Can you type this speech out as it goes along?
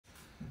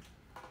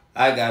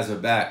Alright guys, we're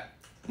back.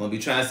 I'm going to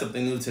be trying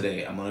something new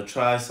today. I'm going to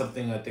try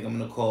something I think I'm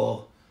going to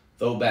call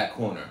Throwback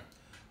Corner,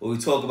 where we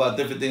talk about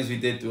different things we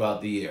did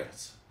throughout the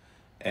years.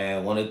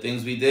 And one of the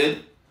things we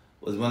did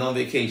was went on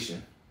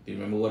vacation. Do you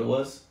remember what it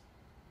was?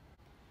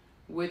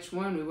 Which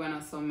one? We went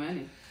on so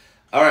many.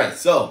 Alright,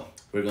 so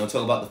we're going to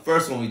talk about the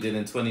first one we did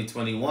in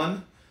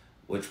 2021,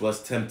 which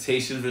was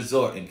Temptation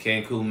Resort in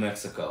Cancun,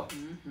 Mexico.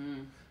 Mm-hmm.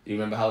 Do you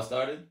remember how it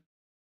started?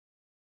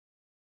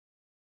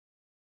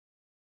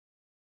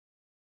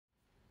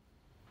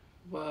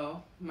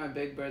 Well, my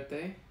big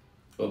birthday.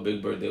 What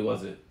big birthday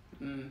was it?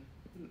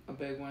 A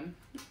big one.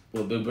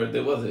 What big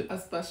birthday was it? A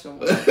special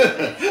one.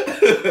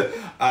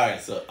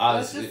 Alright, so Let's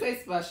obviously just say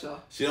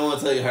special. she don't want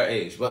to tell you her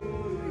age, but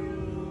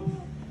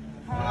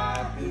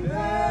Happy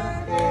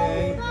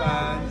birthday,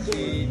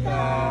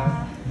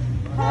 Panchita.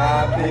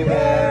 Happy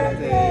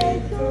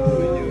birthday to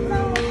you.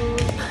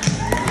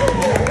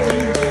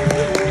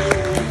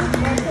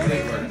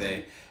 big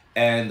birthday.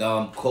 And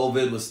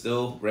COVID was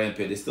still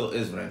rampant. It still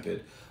is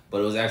rampant. But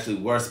it was actually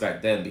worse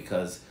back then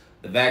because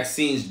the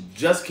vaccines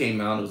just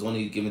came out. It was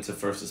only given to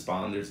first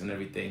responders and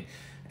everything.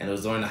 And it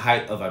was during the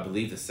height of, I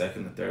believe, the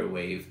second or third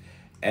wave.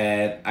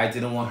 And I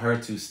didn't want her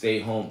to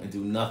stay home and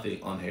do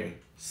nothing on her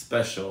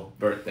special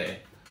birthday.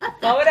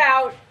 Blow it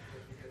out.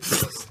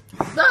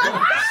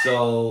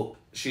 So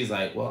she's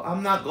like, well,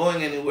 I'm not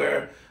going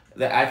anywhere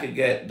that I could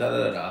get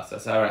da-da-da-da. So I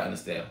said, all right, I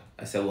understand.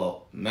 I said,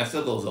 well,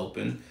 Mexico's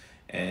open.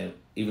 And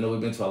even though we've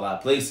been to a lot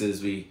of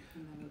places, we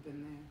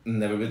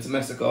never been to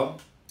Mexico.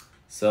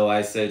 So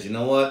I said, you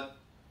know what?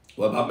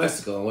 What about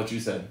Mexico? And what you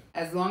said?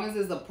 As long as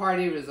it's a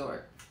party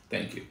resort.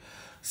 Thank you.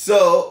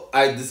 So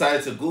I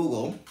decided to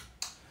Google.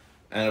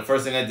 And the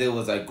first thing I did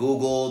was I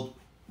Googled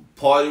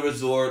party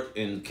resort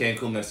in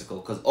Cancun,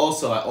 Mexico. Because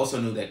I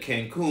also knew that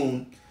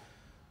Cancun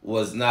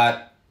was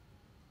not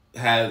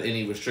have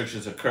any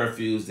restrictions or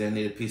curfews. They didn't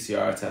need a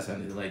PCR test or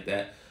anything like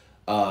that.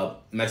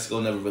 Mexico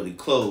never really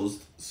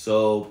closed.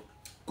 So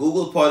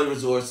Googled party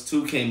resorts.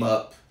 2 came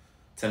up.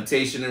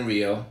 Temptation and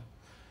Rio.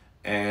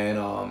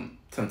 And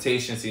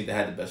Temptation seemed to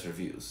have the best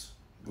reviews.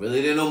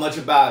 Really didn't know much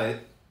about it.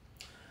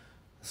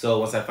 So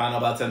once I found out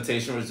about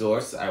Temptation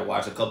Resorts, I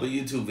watched a couple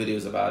YouTube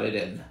videos about it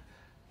and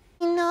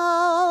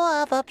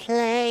know of a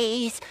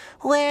place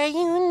where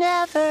you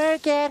never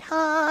get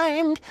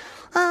harmed.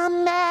 A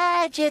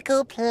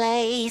magical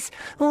place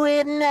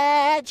with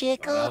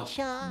magical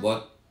charm.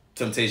 what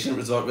Temptation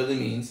Resort really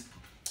means.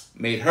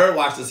 Made her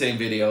watch the same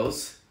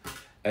videos.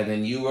 And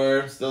then you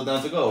were still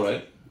down to go,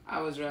 right?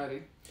 I was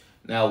ready.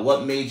 Now,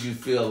 what made you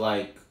feel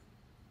like...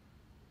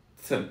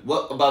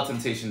 What about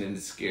Temptation didn't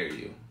scare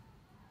you?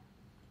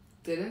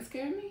 Didn't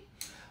scare me?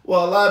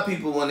 Well, a lot of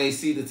people, when they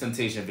see the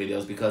Temptation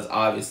videos, because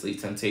obviously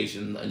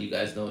Temptation, and you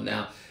guys know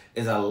now,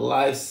 is a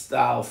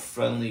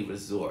lifestyle-friendly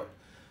resort.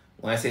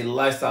 When I say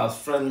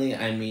lifestyle-friendly,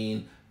 I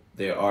mean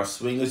there are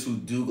swingers who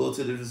do go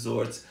to the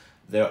resorts.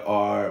 There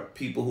are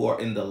people who are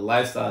in the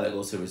lifestyle that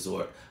goes to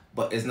resort,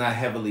 but it's not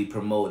heavily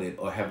promoted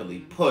or heavily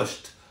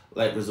pushed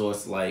like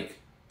resorts like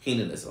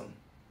hedonism.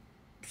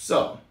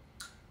 So,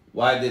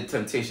 why did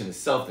Temptation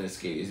itself didn't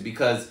scare you? Is it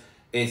because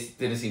it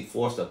didn't seem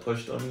forced or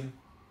pushed on you?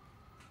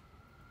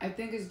 I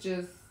think it's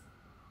just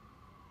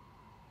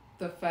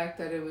the fact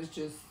that it was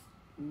just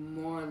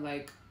more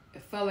like,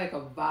 it felt like a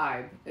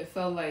vibe. It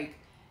felt like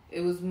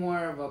it was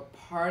more of a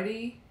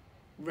party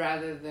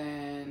rather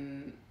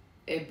than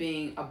it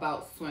being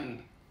about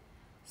swinging.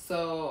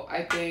 So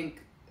I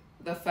think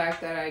the fact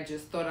that I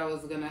just thought I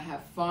was going to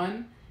have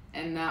fun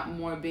and not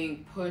more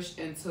being pushed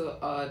into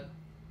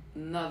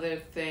another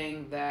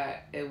thing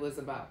that it was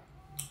about.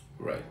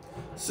 Right.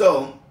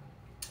 So,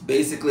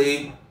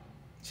 basically,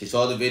 she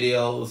saw the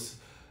videos,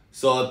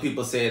 saw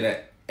people say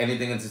that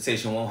anything in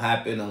Temptation won't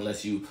happen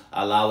unless you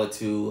allow it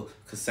to.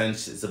 Consent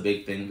is a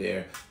big thing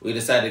there. We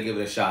decided to give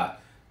it a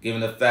shot, given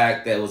the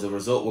fact that it was a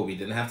resort where we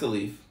didn't have to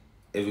leave.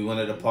 If we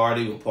wanted to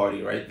party, we'll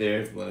party right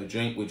there. If we want to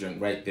drink, we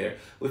drink right there.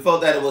 We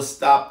felt that it would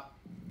stop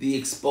the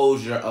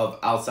exposure of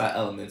outside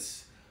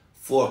elements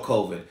for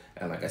COVID.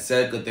 And like I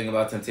said, good thing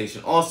about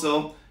Temptation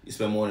also, you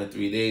spend more than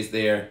 3 days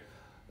there,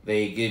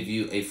 they give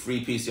you a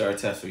free PCR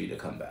test for you to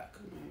come back.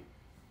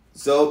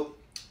 So,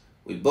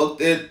 we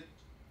booked it.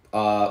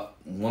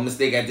 One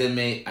mistake I did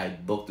make, I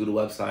booked through the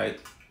website.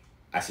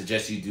 I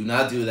suggest you do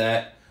not do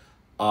that.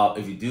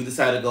 If you do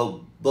decide to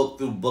go book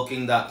through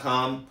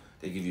booking.com,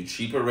 they give you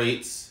cheaper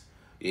rates.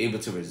 You're able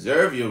to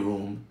reserve your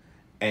room,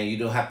 and you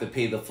don't have to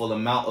pay the full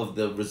amount of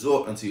the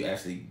resort until you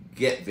actually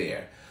get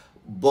there.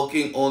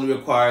 Booking only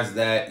requires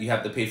that you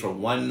have to pay for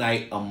 1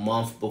 night a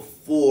month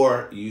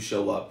before you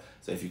show up.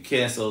 So if you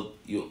cancel,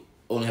 you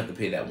only have to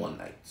pay that 1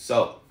 night.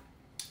 So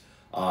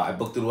I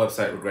booked through the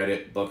website, regret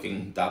it,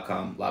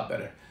 booking.com, a lot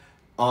better.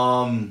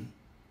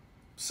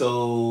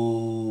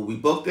 So we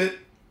booked it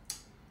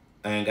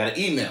and got an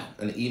email.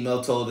 And the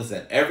email told us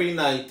that every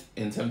night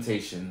in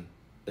Temptation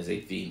is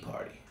a theme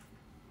party.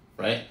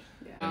 Right?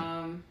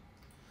 Yeah.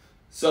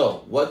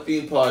 So what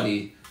theme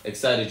party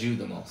excited you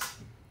the most?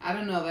 I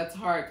don't know. That's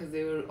hard because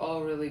they were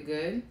all really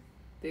good.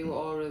 They were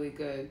all really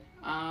good.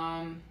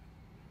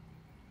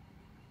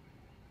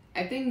 I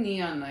I think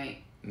Neon Night.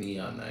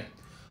 Neon Night.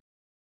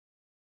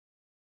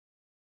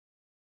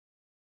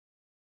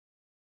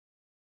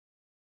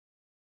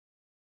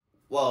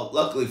 Well,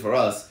 luckily for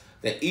us,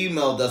 they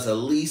emailed us at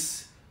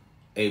least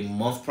a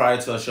month prior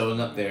to us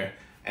showing up there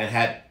and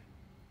had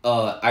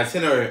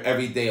itinerary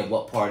every day of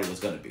what party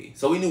was going to be.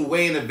 So we knew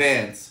way in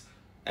advance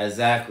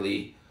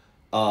exactly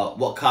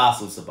what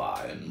costumes to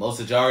buy. And most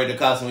majority of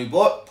the costume we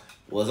bought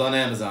was on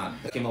Amazon.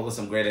 I came up with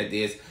some great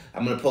ideas.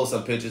 I'm going to post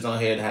some pictures on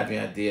here to have you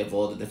an idea of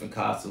all the different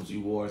costumes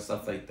you wore and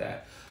stuff like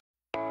that.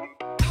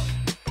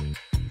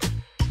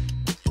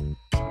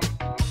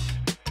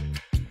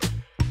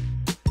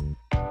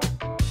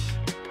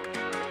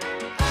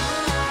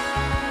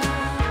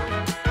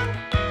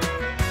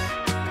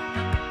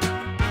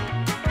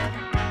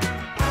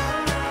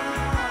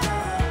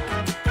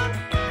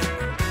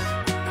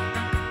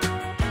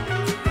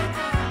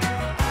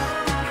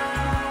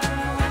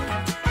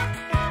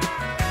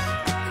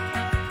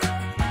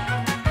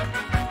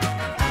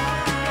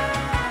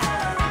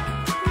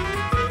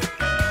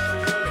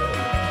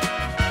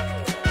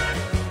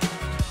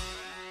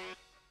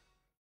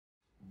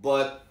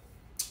 But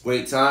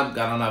great time,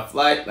 got on our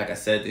flight. Like I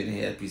said, didn't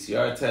hit a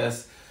PCR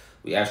test.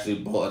 We actually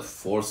bought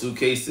 4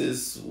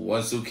 suitcases.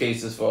 1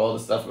 suitcase is for all the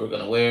stuff we were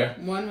gonna wear.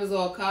 One was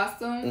all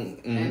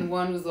costumes and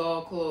one was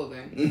all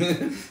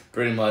clothing.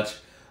 Pretty much.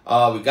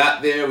 We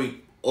got there,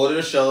 we ordered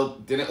a shuttle.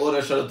 Didn't order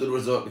a shuttle through the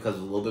resort because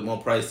it was a little bit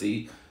more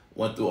pricey.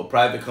 Went through a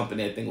private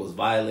company, I think it was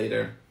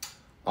Violator.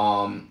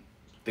 I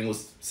think it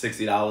was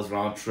 $60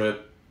 round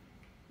trip.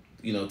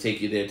 You know,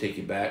 take you there, take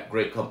you back.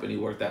 Great company,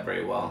 worked out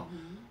very well.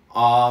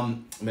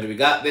 When we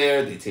got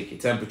there, they take your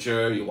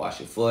temperature, you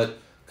wash your foot.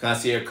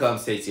 Concierge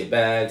comes, takes your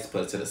bags,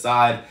 put it to the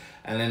side,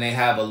 and then they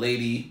have a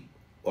lady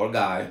or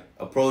guy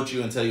approach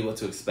you and tell you what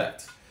to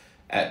expect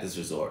at this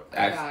resort.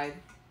 A guide.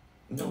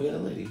 No, we had a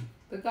lady.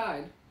 The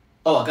guide.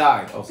 Oh, a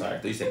guide. Oh, sorry. I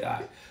thought you said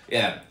guy.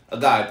 Yeah, a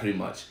guide pretty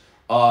much.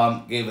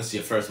 Gave us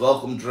your first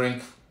welcome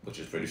drink, which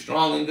is pretty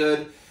strong and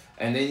good.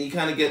 And then you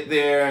kind of get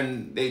there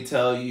and they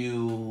tell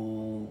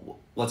you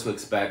what to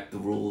expect, the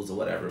rules or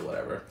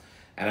whatever.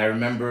 And I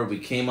remember we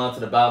came out to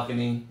the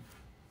balcony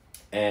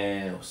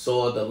and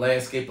saw the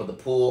landscape of the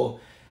pool.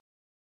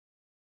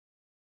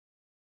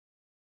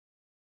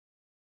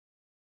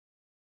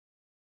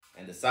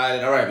 And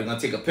decided, all right, we're going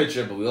to take a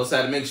picture, but we also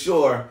had to make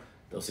sure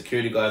those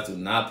security guards do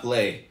not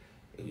play.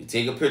 If you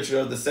take a picture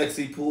of the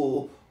sexy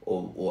pool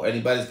or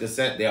anybody's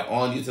consent, they're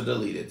on you to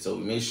delete it. So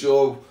we made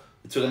sure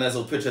we took a nice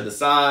little picture of the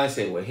sign,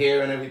 said we're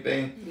here and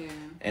everything. Yeah.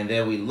 And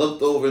then we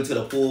looked over into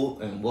the pool.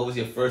 And what was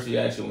your first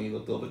reaction when you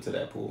looked over to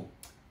that pool?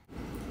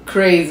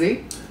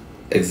 Crazy.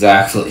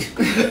 Exactly.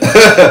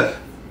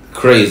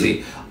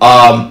 Crazy.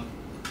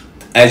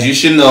 As you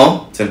should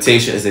know,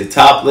 Temptation is a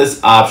topless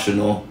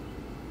optional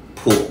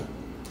pool.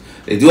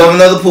 They do have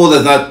another pool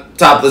that's not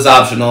topless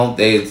optional.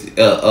 It's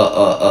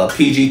a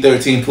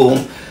PG-13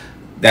 pool.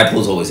 That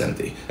pool's always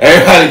empty.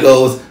 Everybody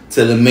goes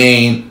to the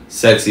main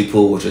sexy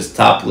pool, which is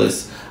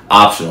topless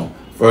optional.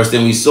 First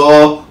thing we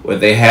saw, where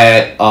they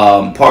had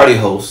party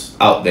hosts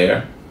out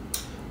there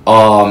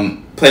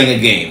playing a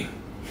game.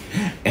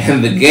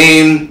 And the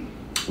game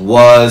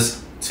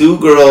was 2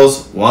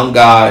 girls, 1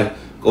 guy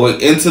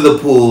going into the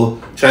pool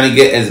trying to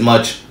get as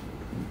much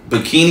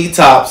bikini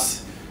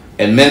tops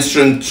and men's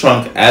string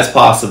trunk as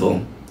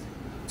possible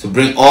to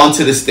bring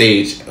onto the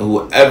stage. And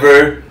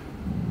whoever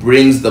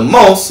brings the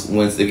most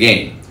wins the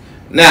game.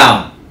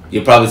 Now,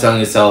 you're probably telling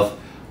yourself,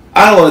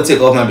 I don't want to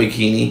take off my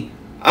bikini.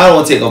 I don't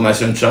want to take off my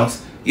swim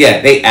trunks.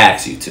 Yeah, they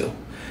ask you to.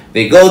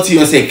 They go to you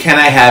and say, can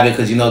I have it?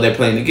 Because you know they're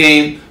playing the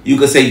game. You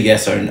can say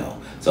yes or no.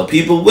 So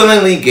people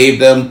willingly gave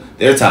them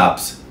their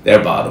tops,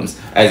 their bottoms,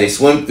 as they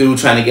swim through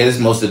trying to get as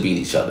most to beat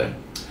each other.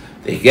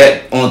 They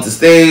get onto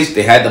stage.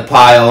 They had the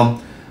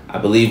pile. I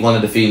believe one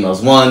of the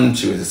females won.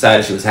 She was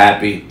decided she was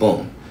happy.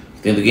 Boom.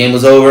 You think the game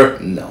was over?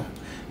 No.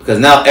 Because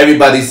now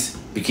everybody's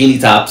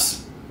bikini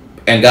tops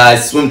and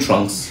guys' swim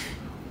trunks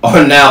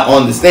are now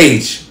on the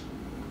stage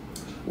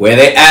where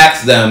they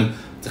asked them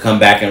to come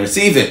back and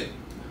receive it.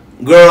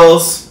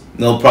 Girls,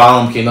 no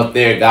problem, came up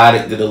there, got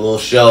it, did a little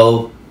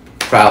show,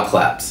 crowd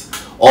claps.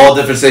 All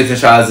different shapes and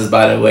sizes,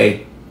 by the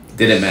way,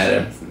 didn't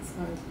matter.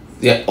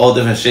 Yeah, all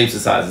different shapes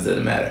and sizes,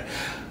 didn't matter.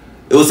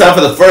 It was time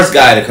for the first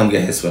guy to come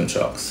get his swim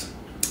trunks.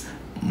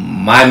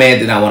 My man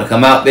did not want to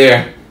come out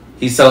there.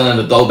 He's telling them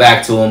to go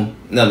back to him.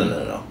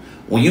 No.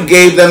 When you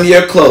gave them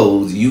your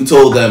clothes, you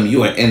told them you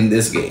were in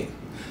this game.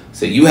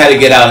 So you had to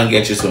get out and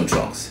get your swim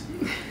trunks.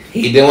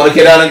 He didn't want to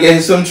get out and get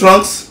his swim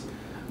trunks.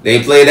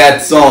 They played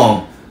that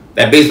song,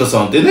 that baseball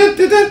song.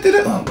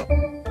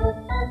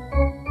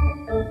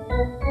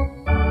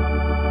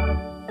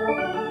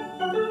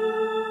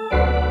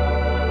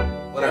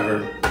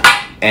 Whatever.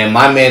 And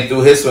my man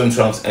threw his swim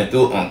trunks and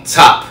threw it on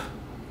top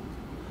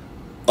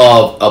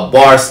of a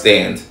bar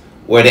stand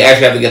where they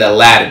actually have to get a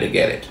ladder to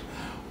get it.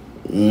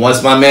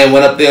 Once my man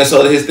went up there and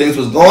saw that his things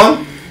was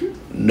gone,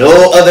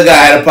 no other guy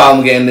had a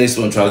problem getting their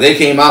swim trunks. They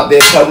came out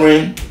there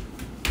covering,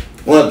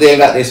 went up there and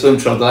got their swim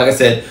trunks. Like I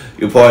said,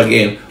 you're part of the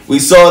game. We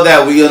saw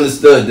that, we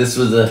understood this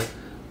was the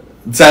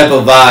type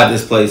of vibe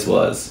this place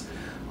was.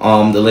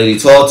 The lady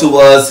talked to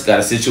us, got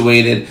us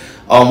situated.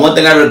 One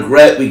thing I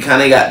regret, we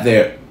kind of got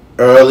there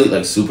early,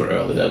 like super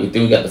early. Like we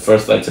think we got the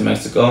first flight to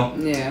Mexico.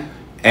 Yeah.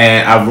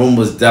 And our room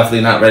was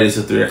definitely not ready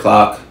till 3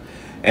 o'clock.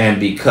 And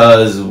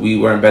because we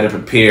weren't better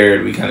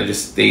prepared, we kind of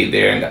just stayed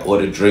there and got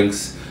ordered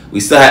drinks. We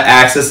still had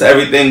access to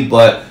everything,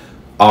 but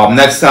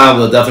next time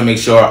we'll definitely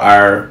make sure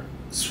our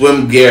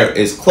swim gear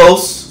is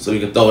close so we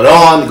can throw it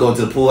on, go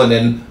into the pool, and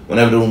then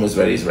whenever the room is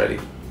ready, it's ready.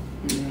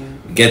 Yeah.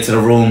 Get to the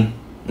room.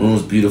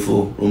 Room's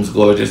beautiful. Room's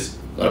gorgeous.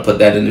 Gonna put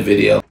that in the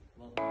video.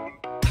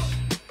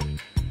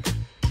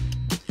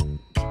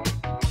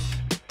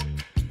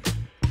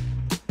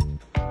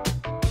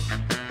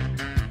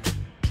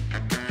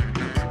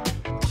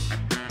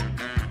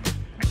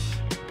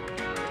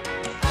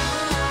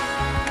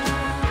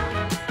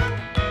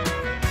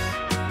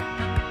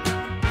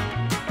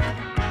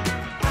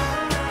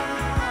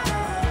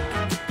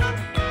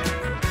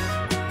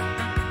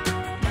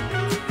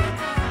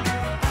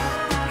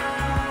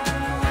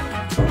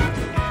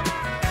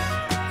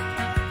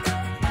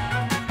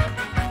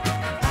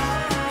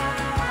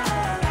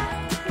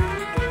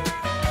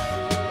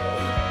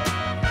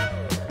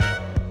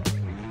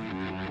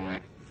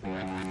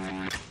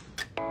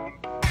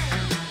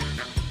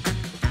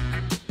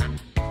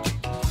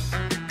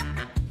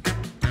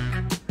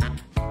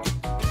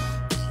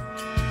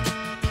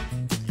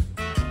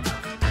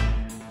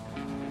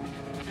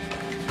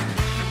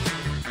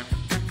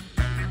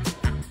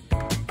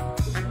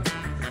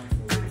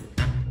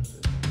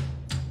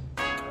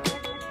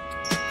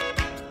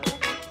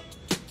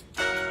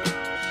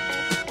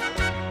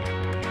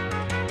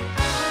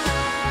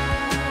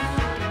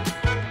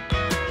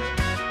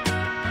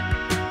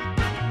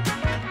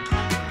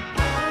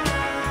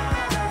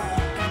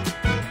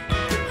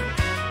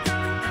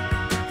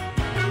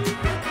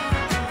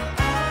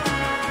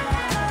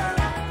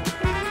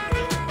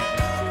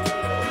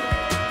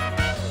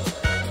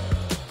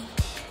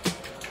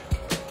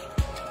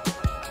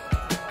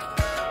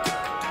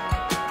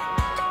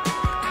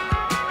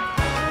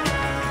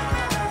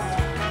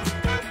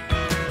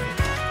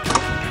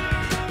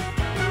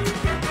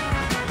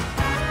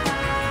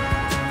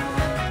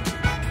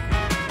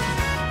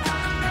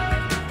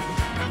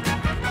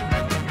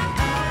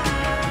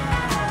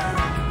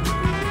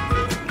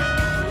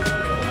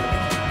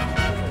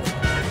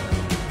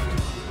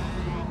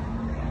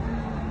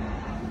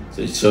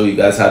 To show you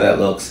guys how that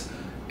looks.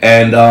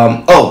 And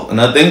oh,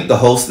 another thing, the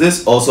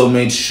hostess also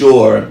made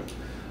sure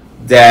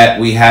that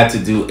we had to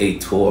do a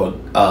tour,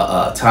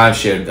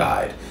 timeshare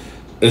guide.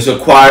 It's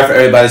required for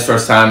everybody's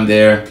first time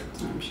there.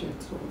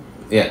 Timeshare tour.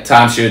 Yeah,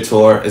 timeshare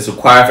tour. It's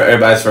required for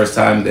everybody's first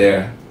time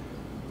there.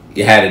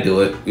 You had to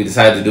do it. We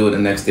decided to do it the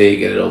next day,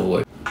 get it over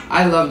with.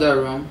 I loved our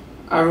room.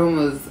 Our room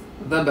was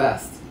the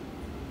best.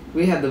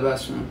 We had the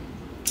best room.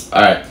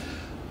 All right.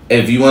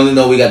 If you want to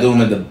know, we got the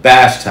room at the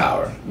Bash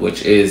Tower,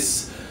 which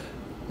is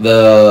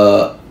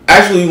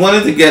actually, we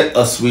wanted to get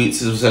a suite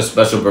since it was her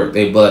special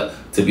birthday, but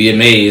to be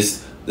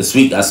amazed, the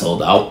suite got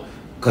sold out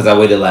because I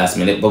waited last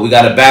minute. But we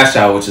got a Bash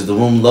Tower, which is the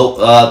room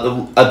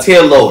a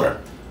tier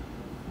lower.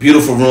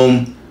 Beautiful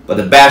room, but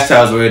the Bash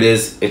Tower is where it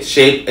is. It's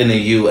shaped in a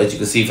U, as you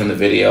can see from the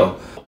video.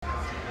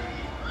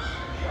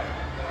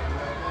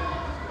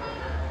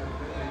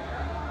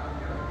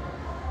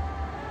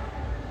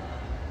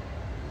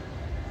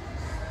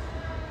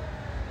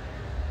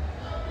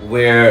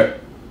 Where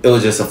it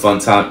was just a fun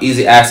time.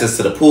 Easy access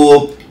to the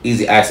pool,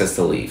 easy access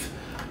to leave.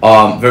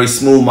 Very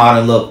smooth,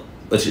 modern look.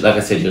 But like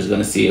I said, you're going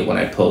to see it when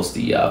I post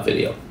the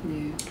video.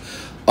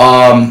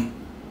 Yeah.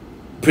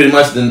 Pretty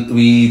much then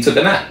we took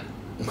a nap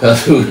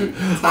because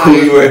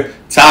we were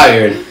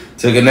tired.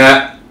 Took a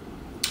nap.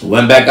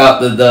 Went back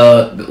out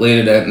the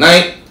later that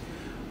night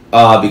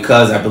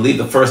because I believe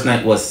the first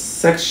night was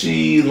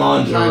sexy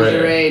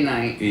lingerie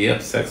night.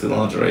 Yep, sexy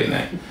lingerie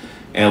night.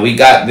 And we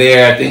got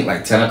there, I think,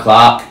 like 10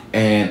 o'clock,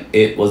 and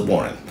it was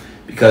boring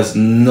because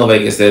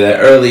nobody gets there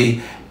that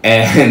early.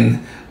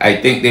 And I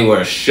think there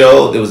was a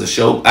show.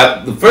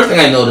 The first thing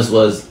I noticed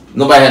was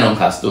nobody had on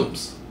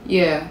costumes.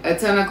 Yeah, at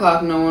 10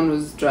 o'clock, no one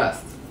was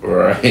dressed.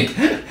 Right.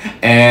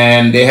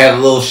 And they had a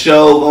little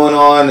show going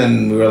on,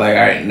 and we were like,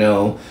 all right,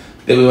 no.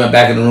 Then we went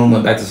back in the room,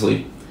 went back to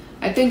sleep.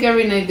 I think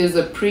every night there's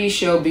a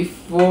pre-show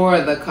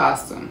before the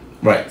costume.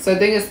 Right. So I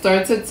think it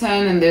starts at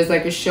 10 and there's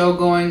like a show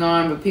going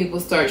on, but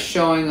people start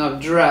showing up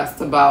dressed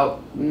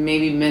about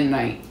maybe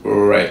midnight.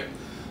 Right.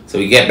 So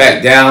we get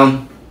back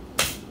down.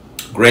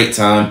 Great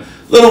time.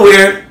 A little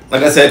weird,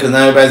 like I said, because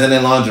now everybody's in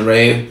their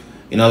lingerie.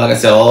 You know, like I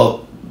said,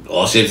 all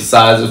shapes and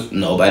sizes.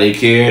 Nobody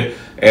cared.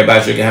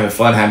 Everybody's drinking, having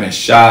fun, having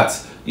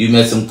shots. You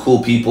met some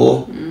cool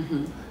people,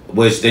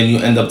 which then you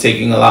end up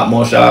taking a lot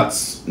more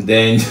shots.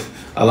 Then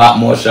a lot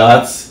more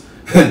shots.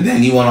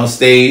 Then you went on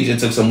stage and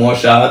took some more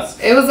shots.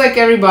 It was like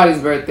everybody's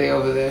birthday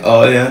over there.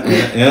 Oh,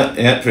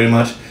 yeah, pretty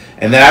much.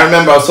 And then I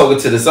remember I was talking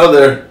to this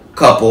other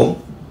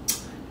couple,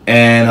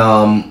 and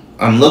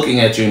I'm looking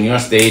at you, and you're on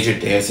stage, you're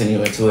dancing,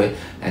 you're into it,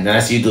 and then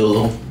I see you do a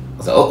little, I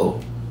was like, uh-oh.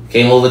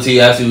 Came over to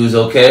you, asked you if you was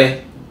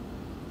okay.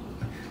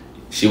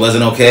 She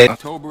wasn't okay.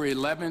 October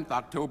 11th,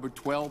 October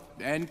 12th,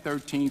 and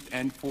 13th,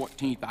 and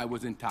 14th, I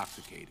was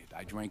intoxicated.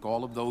 I drank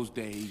all of those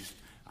days.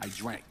 I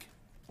drank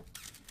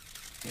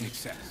in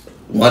excess.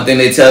 One thing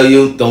they tell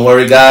you, don't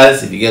worry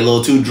guys, if you get a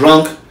little too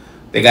drunk,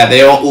 they got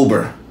their own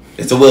Uber.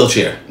 It's a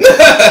wheelchair.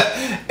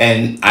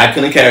 And I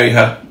couldn't carry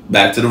her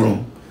back to the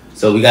room.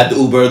 So we got the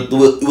Uber, the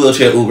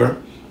wheelchair Uber,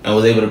 and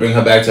was able to bring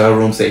her back to her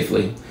room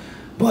safely.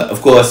 But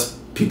of course,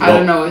 people I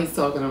don't know what he's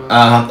talking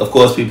about. Of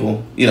course,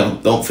 people, you know,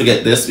 don't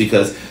forget this,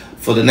 because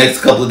for the next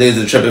couple of days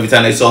of the trip, every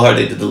time they saw her,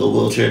 they did the little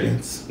wheelchair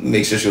dance.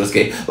 Make sure she was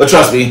okay. But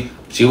trust me,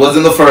 she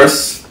wasn't the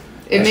first.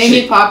 It made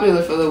me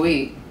popular for the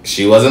week.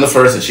 She wasn't the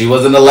first, and she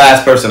wasn't the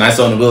last person I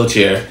saw in a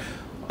wheelchair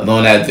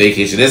on that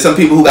vacation. There's some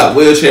people who got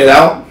wheelchaired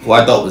out, who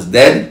I thought was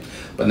dead,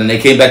 but then they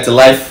came back to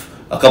life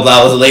a couple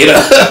hours later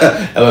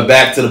and went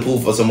back to the pool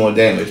for some more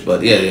damage.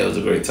 But yeah, it was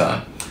a great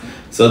time.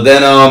 So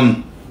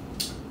then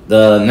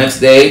the next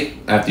day,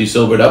 after you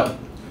sobered up,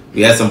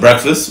 we had some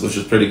breakfast, which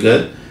was pretty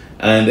good.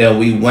 And then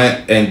we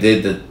went and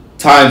did the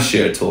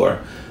timeshare tour,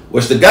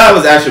 which the guy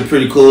was actually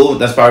pretty cool.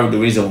 That's probably the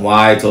reason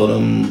why I told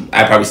him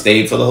I probably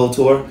stayed for the whole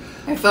tour.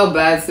 I felt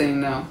bad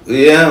saying no.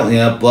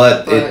 Yeah,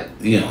 but it,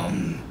 you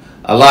know,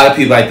 a lot of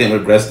people I think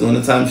regrets doing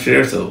the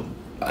timeshare. So,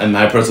 in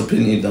my personal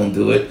opinion, don't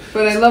do it.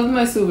 But I loved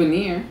my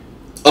souvenir.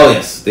 Oh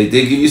yes, they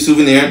did give you a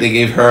souvenir. They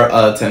gave her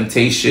a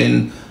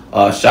Temptation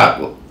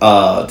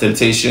shot,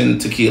 Temptation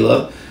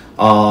tequila.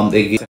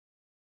 They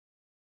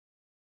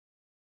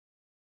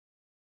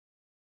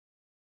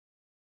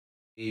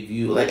gave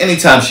you, like any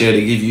timeshare,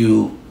 they give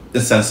you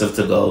incentive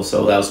to go,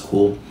 so that was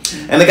cool.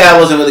 And the guy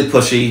wasn't really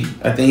pushy.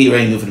 I think he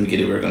already knew from the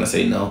beginning we were gonna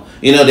say no.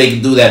 You know, they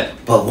can do that,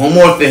 but one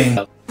more thing.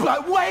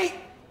 But wait,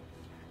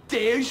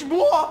 there's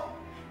more.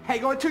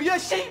 Hang on to your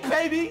seat,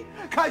 baby,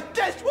 cause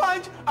this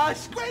one's a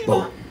screamer.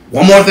 Well,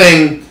 one more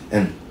thing,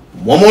 and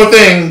one more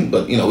thing,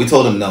 but you know, we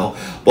told him no.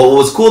 But what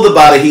was cool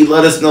about it, he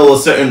let us know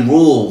certain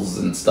rules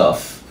and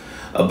stuff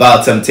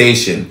about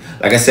Temptation.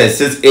 Like I said,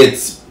 since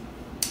it's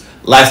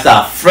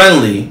lifestyle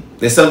friendly,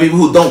 there's some people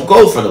who don't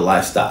go for the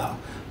lifestyle,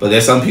 but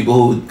there's some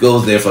people who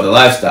goes there for the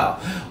lifestyle,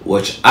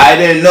 which I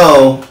didn't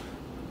know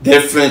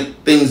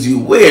different things you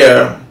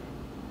wear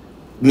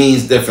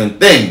means different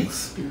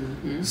things.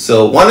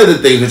 So one of the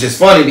things, which is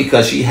funny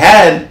because she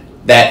had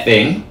that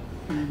thing,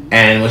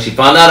 and when she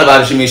found out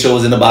about it, she made sure it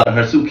was in the bottom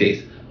of her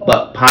suitcase,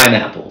 but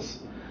pineapples.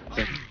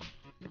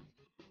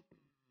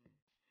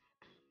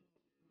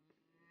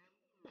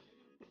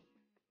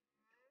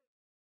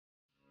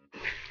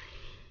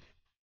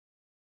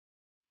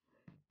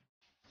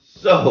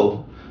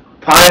 So,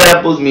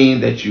 pineapples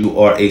mean that you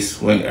are a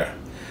swinger.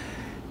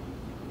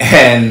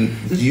 And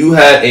you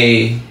had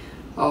a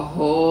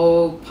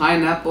whole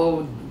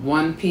pineapple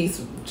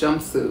one-piece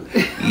jumpsuit.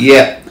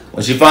 Yeah.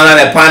 When she found out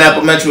that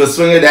pineapple meant you were a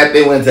swinger, that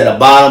thing went to the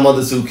bottom of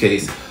the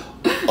suitcase.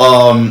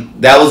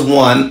 That was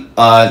one.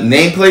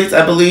 Nameplates,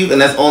 I believe,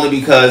 and that's only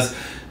because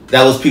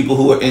that was people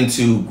who were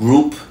into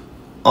group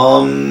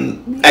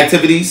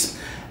activities.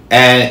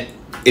 And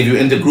if you're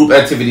into group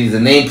activities, the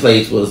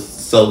nameplates was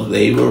so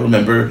they will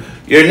remember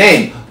your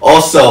name.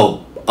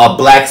 Also, a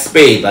black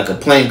spade, like a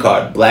playing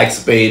card. Black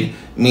spade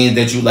means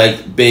that you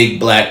like big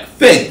black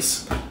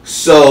things.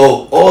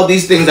 So all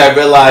these things I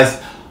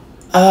realized,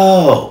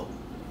 oh.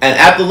 And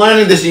after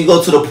learning this, you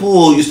go to the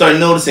pool, you start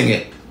noticing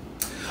it.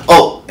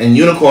 Oh, and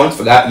unicorns,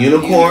 forgot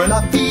unicorn.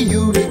 Fluffy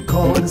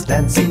unicorns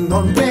dancing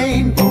on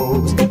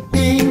rainbows.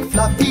 Big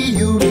fluffy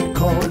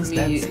unicorns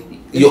dancing.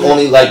 You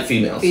only like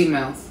females.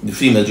 Females. The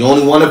females. You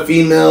only want a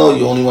female.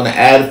 You only want to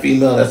add a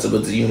female. That's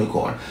about the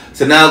unicorn.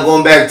 So now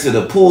going back to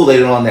the pool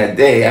later on that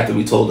day, after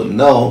we told them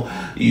no,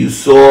 you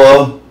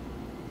saw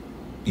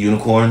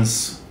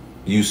unicorns.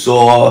 You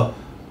saw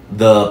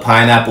the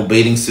pineapple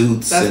bathing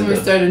suits. That's when we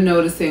started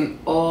noticing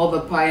all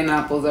the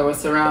pineapples that were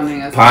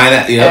surrounding us.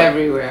 Yep.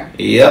 Everywhere.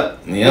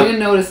 Yep. We didn't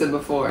notice it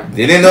before.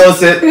 Didn't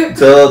notice it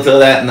till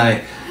that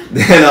night.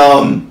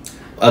 Then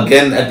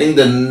again, I think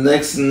the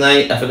next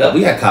night, I forgot,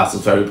 we had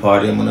costumes for every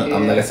party. Like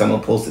I said, I'm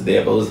gonna post it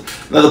there. But it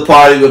was another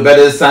party. We're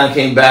better this time.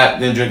 Came back,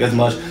 didn't drink as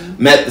much.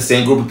 Met the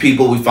same group of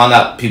people. We found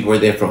out people were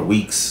there for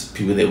weeks.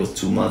 People there was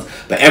 2 months.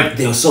 But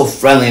they were so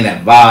friendly in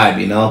that vibe,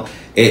 you know.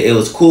 It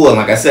was cool. And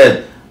like I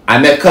said, I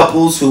met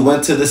couples who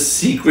went to the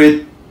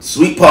secret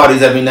sweet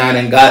parties every night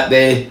and got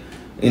their,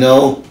 you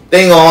know,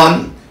 thing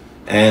on.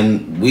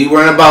 And we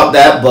weren't about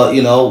that, but,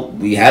 you know,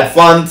 we had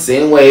fun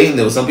same way. And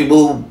there were some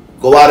people who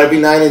go out every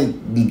night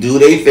and do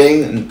their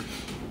thing.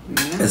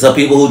 And some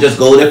people who just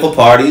go there for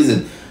parties.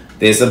 And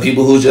there's some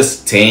people who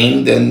just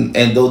tamed and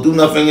don't do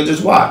nothing and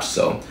just watch.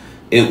 So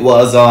it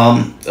was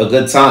a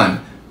good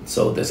time.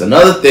 So there's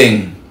another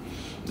thing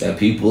that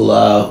people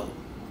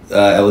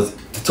I was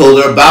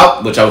told her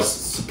about, which I was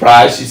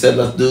surprised she said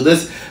let's do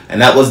this,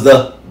 and that was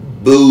the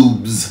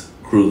boobs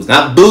cruise.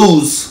 Not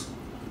booze,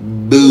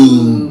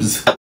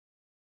 boobs.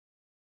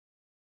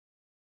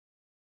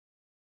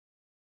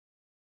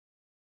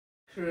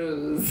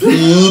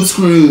 Boobs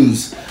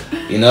cruise.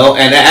 You know,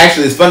 and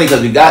actually it's funny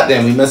because we got there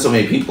and we met so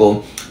many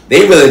people.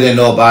 They really didn't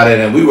know about it,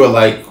 and we were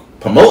like,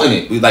 promoting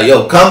it. We was like,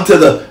 yo, come to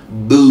the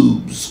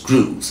boobs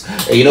cruise.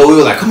 And you know, we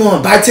were like, come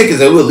on, buy tickets,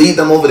 and we'll lead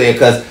them over there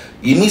because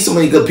you meet so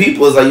many good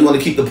people. It's like you want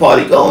to keep the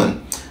party going.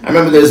 I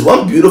remember there's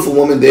one beautiful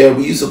woman there.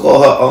 We used to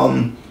call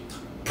her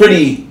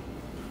Pretty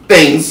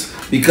Things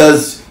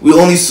because we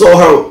only saw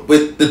her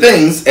with the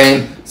things,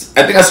 and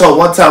I think I saw her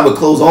one time with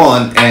clothes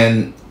on,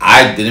 and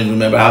I didn't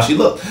remember how she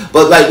looked.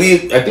 But like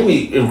I think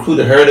we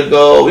recruited her to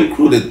go. We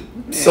recruited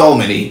so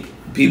many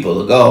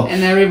people to go,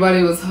 and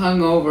everybody was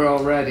hungover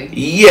already.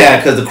 Yeah,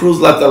 because the cruise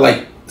left at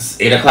like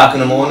 8 o'clock in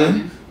the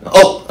morning.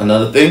 Oh,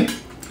 another thing,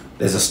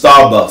 there's a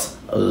Starbucks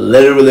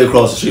literally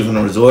across the street from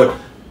the resort.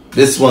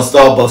 This one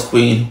Starbucks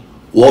queen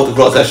walked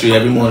across that street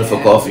every morning for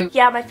coffee.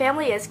 Yeah, my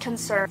family is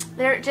concerned.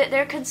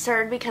 They're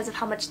concerned because of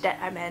how much debt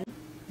I'm in.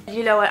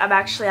 You know what? I'm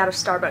actually out of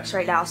Starbucks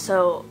right now,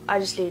 so I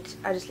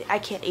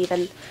can't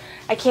even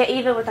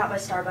without my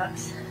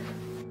Starbucks.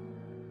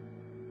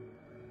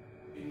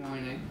 Good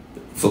morning.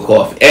 For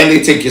coffee, and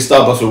they take your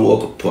Starbucks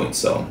reward points.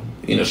 So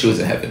you know she was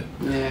in heaven.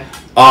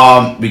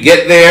 Yeah. We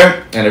get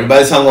there and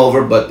everybody's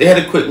hungover, but they had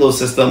a quick little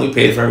system. We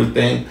paid for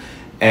everything,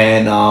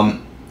 and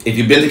if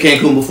you've been to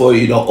Cancun before,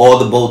 you know all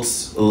the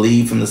boats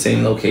leave from the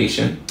same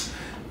location.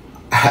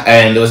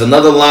 And there was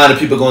another line of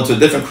people going to a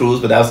different cruise,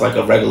 but that was like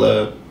a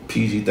regular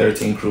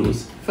PG-13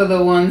 cruise. For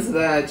the ones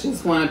that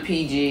just want a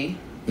PG.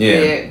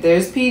 Yeah.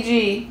 There's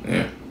PG.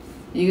 Yeah.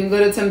 You can go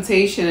to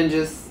Temptation and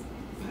just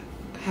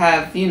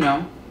have, you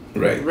know,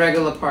 right,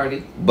 regular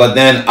party. But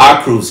then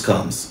our cruise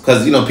comes.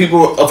 Because, you know,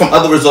 people from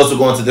other resorts are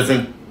going to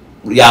different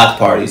yacht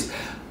parties.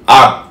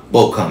 Our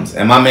boat comes.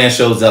 And my man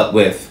shows up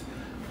with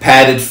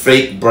padded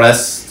fake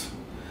breasts.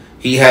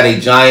 He had a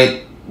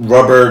giant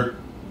rubber,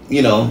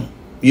 you know,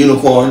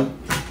 unicorn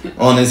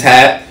on his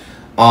hat.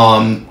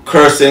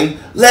 Cursing.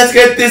 Let's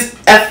get this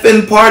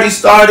effing party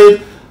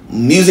started.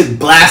 Music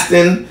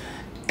blasting.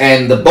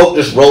 And the boat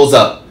just rolls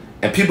up.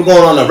 And people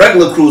going on a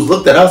regular cruise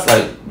looked at us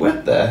like,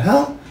 what the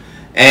hell?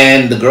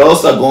 And the girls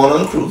start going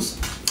on the cruise.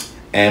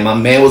 And my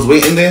man was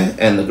waiting there.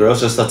 And the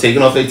girls just start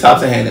taking off their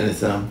tops and handing it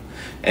to them.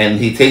 And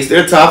he takes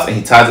their tops and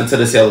he ties it to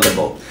the sail of the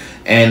boat.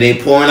 And they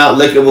pouring out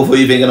liquor before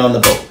you even get on the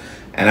boat.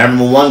 And I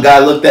remember one guy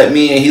looked at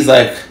me and he's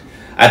like,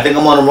 I think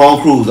I'm on the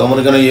wrong cruise. I want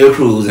to go on your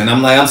cruise. And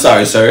I'm like, I'm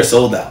sorry, sir. It's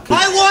sold out.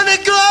 I want to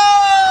go!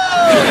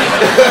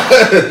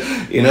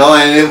 You know,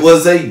 and it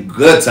was a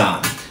good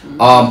time.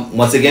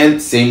 Once again,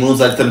 same rules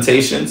like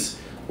Temptations.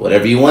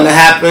 Whatever you want to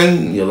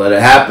happen, you let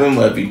it happen.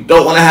 Whatever you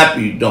don't want to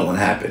happen, you don't want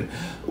to happen.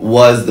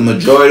 Was the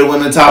majority of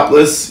women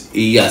topless?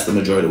 Yes, the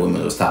majority of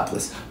women was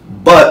topless.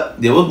 But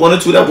there was one or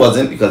two that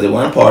wasn't because they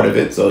weren't a part of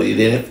it. So you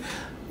didn't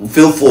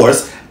feel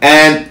forced.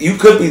 And you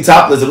could be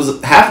topless. It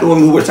was half the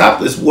women who were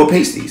topless wore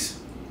pasties.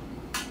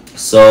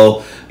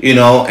 So, you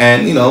know,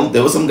 and, you know,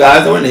 there were some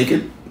guys that were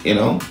naked, you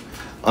know.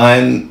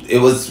 And it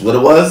was what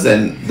it was.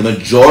 And the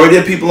majority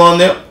of people on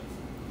there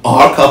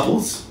are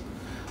couples.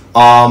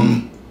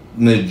 The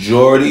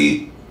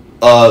majority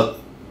on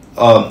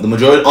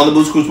the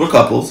booze cruise were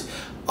couples.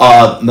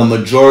 The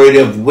majority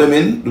of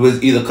women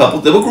was either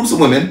couples. There were groups of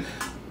women.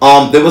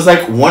 There was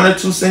like one or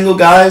two single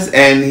guys,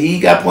 and he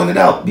got pointed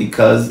out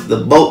because the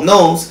boat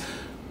knows.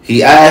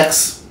 He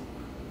asks,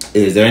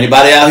 "Is there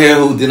anybody out here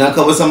who did not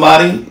come with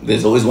somebody?"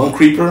 There's always one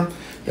creeper.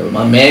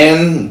 My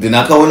man did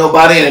not come with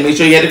nobody, and they made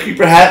sure he had a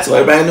creeper hat, so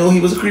everybody knew he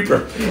was a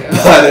creeper. Yeah.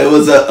 But it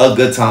was a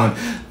good time.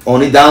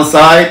 Only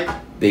downside,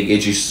 they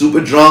get you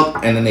super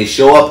drunk, and then they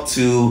show up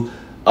to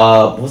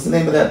what's the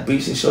name of that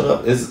beach they showed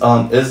up?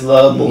 Isla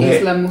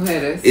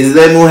Mujeres.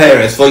 Isla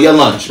Mujeres for your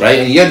lunch, right?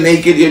 And you're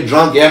naked, you're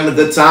drunk, you're having a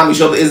good time. You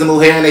show up to Isla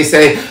Mujeres, and they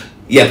say,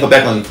 "Yeah, put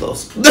back on your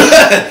clothes."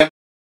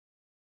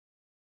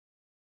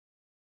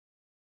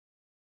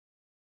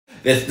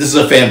 This is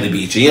a family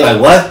beach, and you're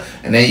like, what?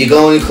 And then you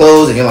go in your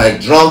clothes, and you're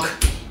like drunk,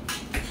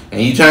 and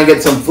you try and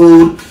get some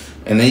food,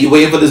 and then you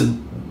waiting for this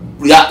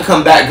yacht to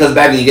come back, comes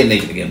back, and you get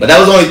naked again. But that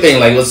was the only thing.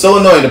 Like, it was so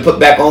annoying to put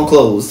back on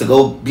clothes to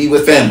go be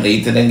with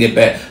family to then get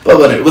back. But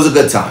whatever, it was a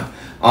good time.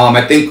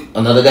 I think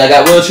another guy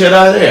got wheelchaired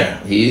out of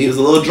there. He was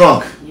a little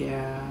drunk.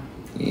 Yeah,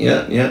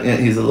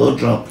 he's a little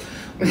drunk.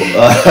 A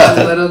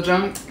little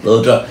drunk.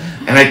 Little drunk.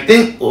 And I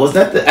think, was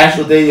that the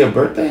actual day of your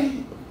birthday?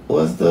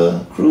 Was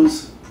the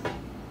cruise?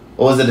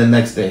 Or was it the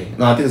next day?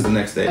 No, I think it was the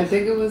next day. I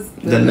think it was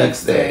the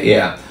next day.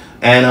 Yeah.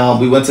 And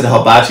we went to the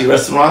hibachi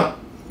restaurant.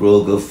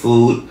 Real good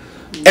food.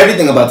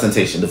 Everything about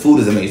Temptation. The food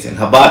is amazing.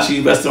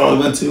 Hibachi restaurant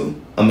we went to,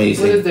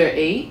 amazing. What is there,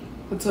 8?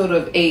 A total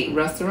of 8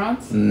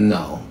 restaurants?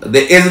 No.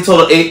 There is a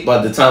total of 8, but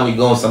at the time we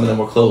go, some of them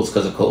were closed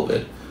because of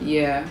COVID.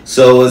 Yeah.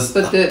 So it was...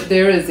 But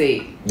there is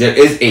 8. There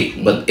is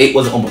 8, but 8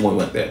 wasn't open when we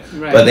went there.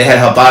 Right. But they had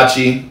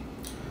hibachi,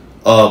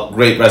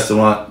 great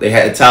restaurant. They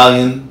had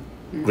Italian,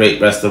 great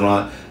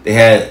restaurant. They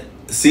had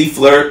Sea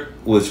Flirt,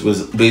 which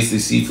was basically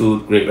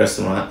seafood, great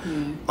restaurant.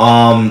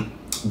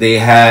 They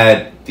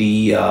had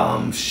the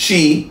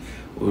She,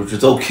 which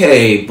was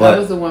okay, but that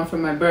was the one for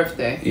my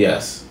birthday.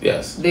 Yes.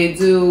 They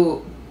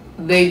do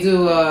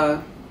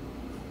a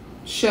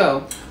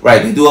show.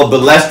 Right, they do a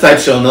burlesque type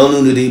show, no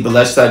nudity,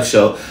 burlesque type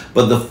show,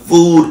 but the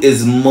food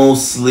is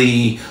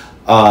mostly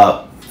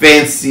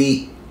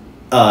fancy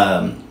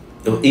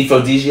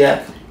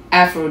aphrodisiac.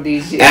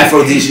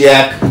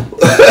 Aphrodisiac.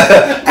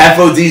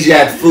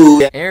 Aphrodisiac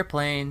food.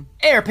 Airplane.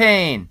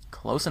 Airplane.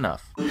 Close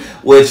enough.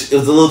 Which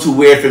is a little too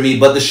weird for me,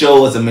 but the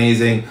show was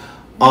amazing.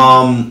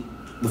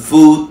 The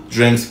food,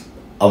 drinks,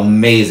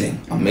 amazing.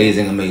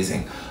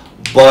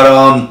 But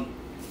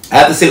I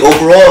have to say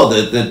overall,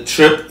 the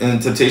trip in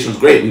Temptation was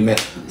great. We met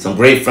some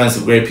great friends,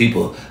 some great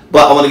people.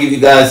 But I want to give you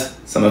guys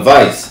some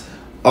advice.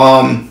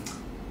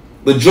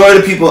 Majority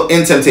of people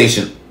in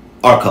Temptation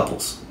are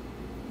couples.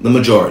 The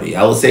majority.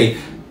 I will say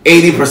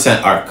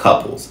 80% are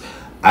couples.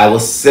 I will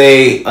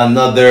say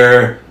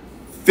another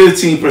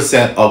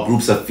 15% are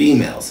groups of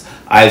females.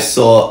 I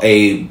saw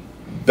a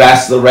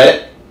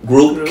bachelorette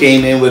group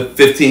came in with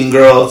 15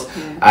 girls.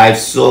 I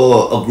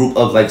saw a group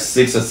of like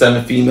 6 or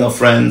 7 female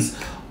friends.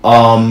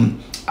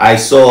 I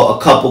saw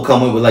a couple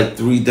come in with like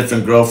 3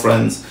 different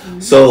girlfriends.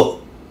 So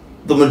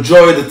the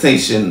majority of the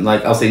Temptation,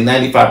 like I'll say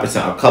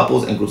 95% are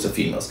couples and groups of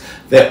females.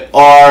 There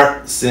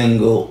are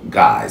single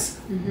guys,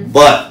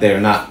 but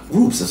they're not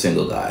groups of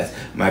single guys.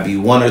 Might be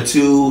 1 or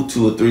 2,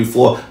 2 or 3,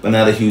 4, but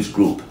not a huge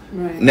group.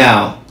 Right.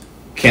 Now,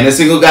 can a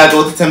single guy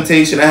go to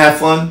Temptation and have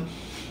fun?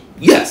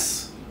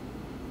 Yes.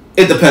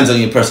 It depends on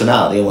your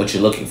personality and what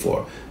you're looking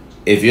for.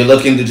 If you're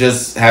looking to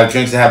just have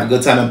drinks and have a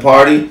good time and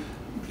party,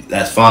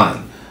 that's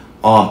fine.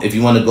 If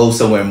you want to go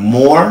somewhere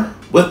more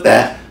with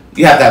that,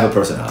 you have to have a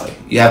personality.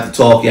 You have to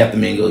talk, you have to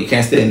mingle. You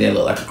can't stay in there and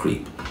look like a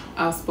creep.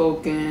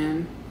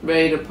 Outspoken,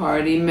 ready to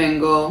party,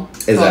 mingle,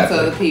 Exactly. talk to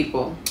other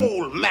people.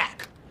 Old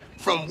Mac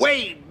from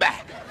way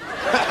back.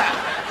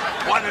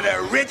 One of the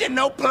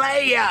original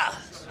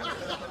players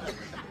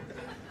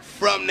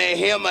from the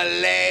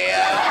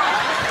Himalaya.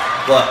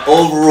 But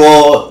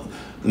overall,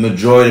 the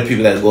majority of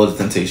people that go to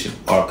Temptation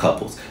are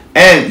couples.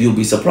 And you'll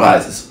be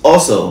surprised, it's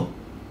also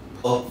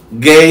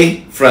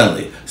gay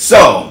friendly.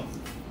 So,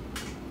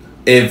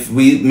 if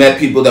we met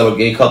people that were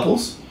gay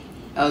couples,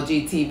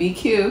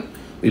 LGBTQ.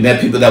 we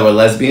met people that were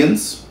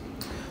lesbians.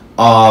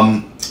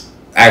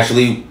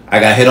 Actually, I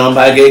got hit on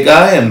by a gay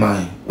guy and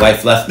my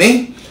wife left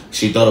me.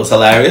 She thought it was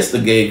hilarious. The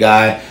gay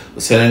guy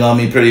was hitting on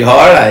me pretty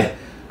hard.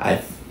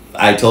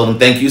 I told him,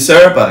 thank you,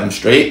 sir, but I'm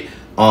straight.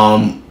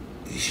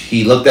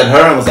 He looked at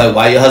her and was like,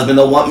 why your husband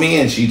don't want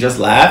me? And she just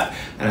laughed.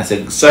 And I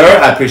said, sir,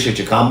 I appreciate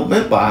your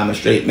compliment, but I'm a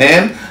straight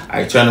man.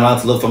 I turned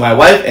around to look for my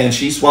wife, and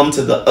she swam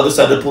to the other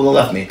side of the pool and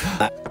left me.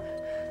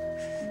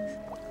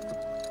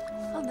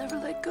 I'll never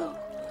let go.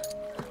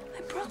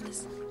 I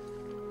promise.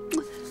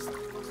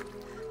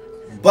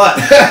 But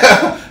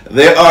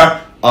there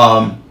are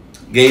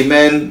gay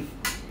men,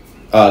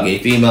 gay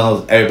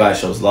females. Everybody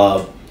shows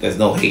love. There's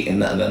no hate in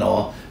nothing at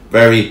all.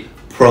 Very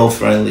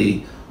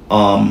pro-friendly.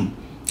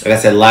 Like I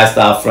said,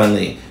 lifestyle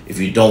friendly. If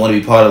you don't want to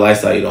be part of the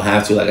lifestyle, you don't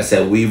have to. Like I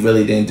said, we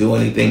really didn't do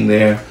anything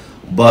there.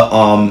 But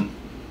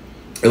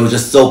it was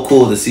just so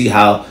cool to see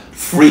how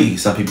free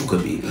some people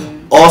could be.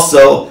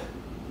 Also,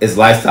 it's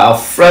lifestyle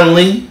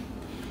friendly,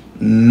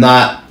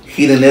 not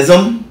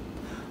hedonism.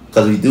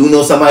 Because we do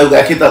know somebody who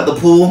got kicked out the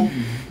pool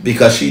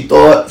because she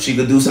thought she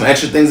could do some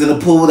extra things in the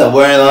pool that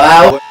weren't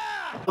allowed.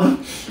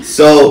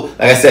 So,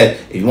 like I said,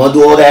 if you want to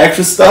do all that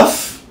extra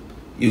stuff,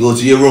 you go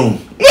to your room.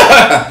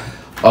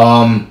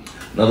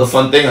 Another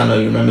fun thing, I know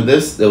you remember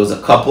this. There was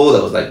a couple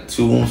that was like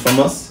 2 rooms from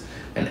us,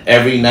 and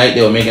every night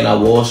they were making our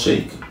walls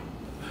shake.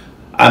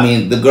 I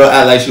mean, the girl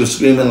acted like she was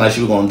screaming like she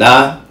was gonna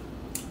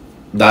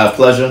die of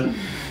pleasure.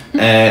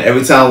 And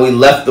every time we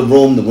left the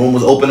room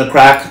was open a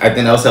crack. I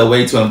think that was her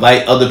way to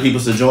invite other people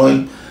to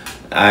join.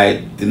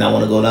 I did not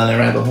want to go down that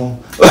rabbit hole.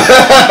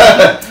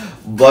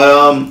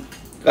 But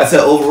like I said,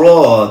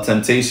 overall,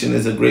 Temptation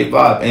is a great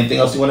vibe. Anything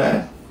else you want to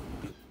add?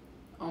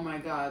 Oh my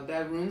God,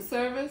 that room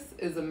service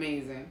is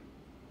amazing.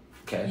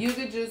 Okay. You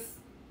could just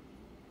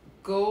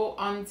go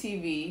on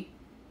TV,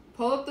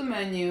 pull up the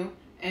menu,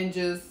 and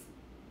just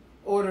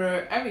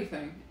order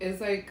everything.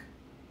 It's like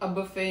a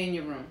buffet in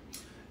your room.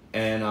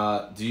 And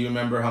do you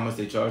remember how much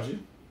they charge you?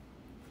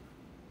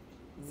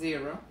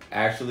 0.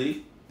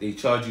 Actually, they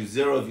charge you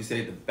 0 if you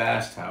stay at the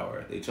Bash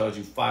Tower. They charge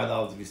you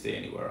 $5 if you stay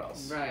anywhere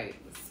else. Right.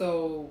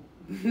 So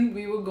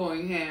we were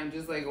going ham,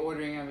 just like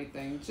ordering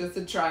everything, just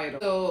to try it.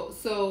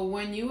 So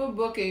when you were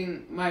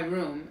booking my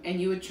room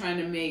and you were trying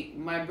to make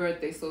my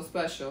birthday so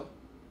special,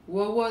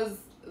 what was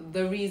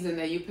the reason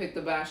that you picked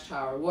the Bash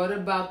Tower? What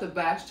about the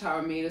Bash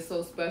Tower made it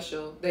so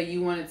special that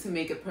you wanted to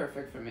make it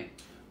perfect for me?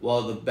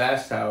 Well, the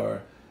Bash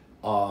Tower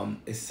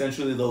is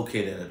centrally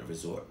located at a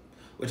resort,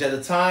 which at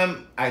the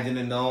time I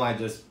didn't know. I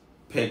just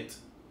picked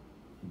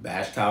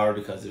Bash Tower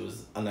because it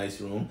was a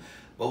nice room.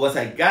 But once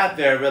I got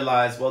there, I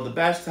realized, well, the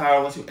Bash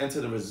Tower, once you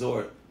enter the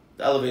resort,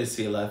 the elevator's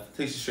to your left,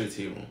 takes you straight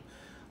to your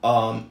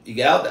room. You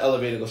get out the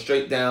elevator, go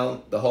straight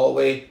down the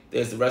hallway.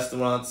 There's the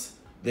restaurants,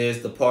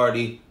 there's the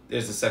party,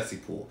 there's the sexy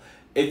pool.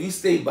 If you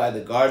stay by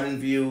the garden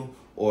view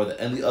or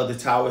any other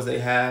towers they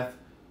have,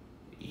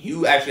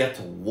 you actually have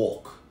to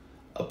walk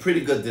a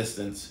pretty good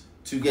distance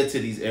to get to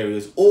these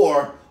areas,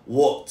 or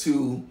walk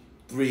 2,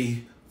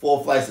 3,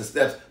 4 flights of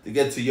steps to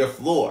get to your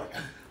floor.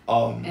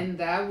 And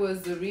that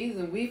was the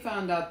reason. We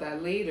found out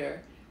that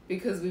later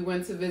because we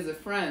went to visit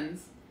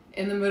friends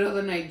in the middle of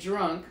the night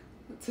drunk.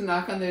 to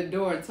knock on their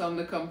door and tell them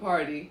to come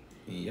party.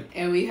 Yep.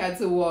 And we had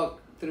to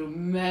walk through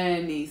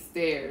many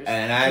stairs.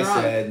 And I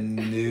drunk. said,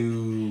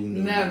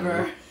 no.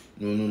 Never.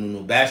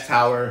 No. Bash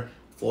Tower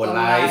for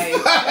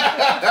life.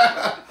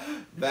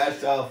 Bash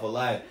Tower for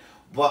life.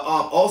 But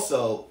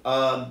also,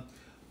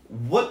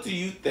 what do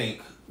you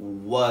think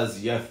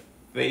was your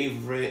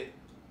favorite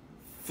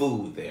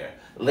food there?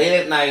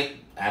 Late at night,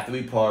 after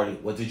we party,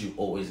 what did you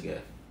always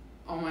get?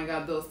 Oh my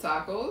God, those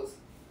tacos.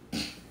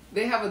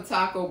 They have a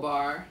taco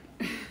bar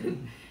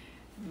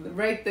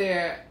right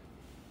there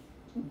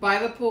by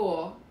the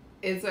pool.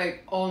 It's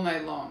like all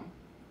night long.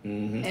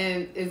 Mm-hmm.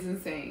 And it's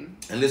insane.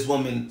 And this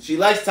woman, she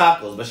likes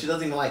tacos, but she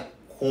doesn't even like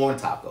corn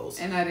tacos.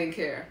 And I didn't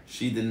care.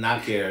 She did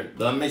not care.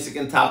 The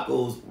Mexican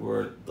tacos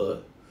were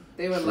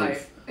They were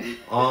life.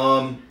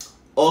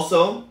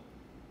 Also,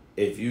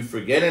 if you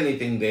forget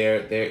anything there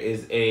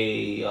is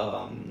a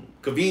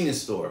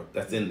convenience store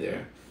that's in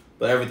there.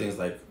 But everything's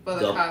like For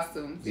the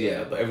costumes.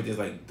 Yeah, but everything's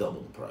like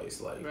double the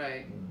price. Like,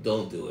 right.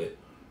 Don't do it.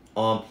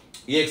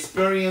 Your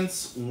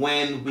experience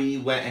when we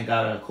went and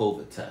got our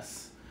COVID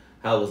test.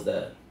 How was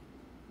that?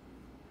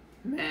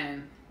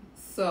 Man,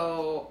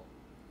 so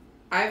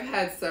I've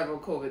had several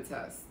COVID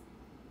tests.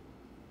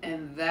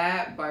 And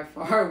that by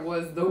far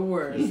was the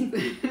worst.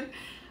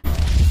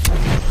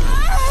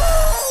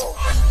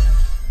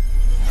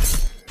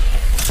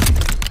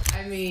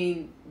 I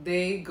mean,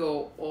 they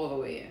go all the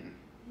way in.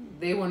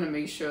 They want to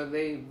make sure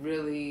they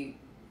really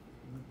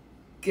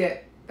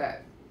get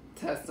that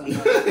test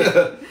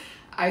done.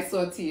 I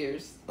saw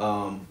tears.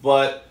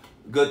 But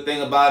good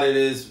thing about it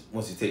is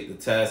once you take the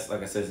test,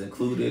 like I said, it's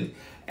included,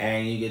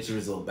 and you get your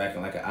result back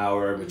in like an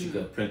hour, but you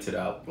can print it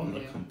out on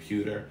the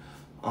computer.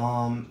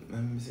 Am I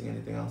missing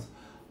anything else?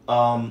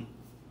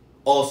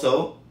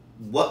 Also,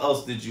 what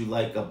else did you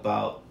like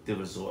about the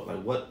resort?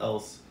 Like, what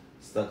else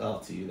stuck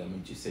out to you that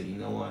made you say, you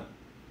know what?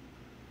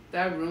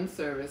 That room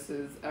service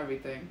is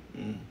everything.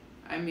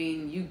 I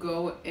mean, you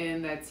go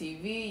in that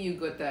TV, you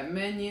got that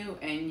menu,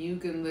 and you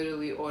can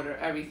literally order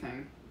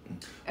everything.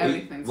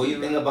 Everything. What do you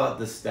think about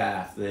the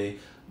staff, the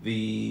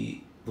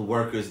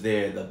workers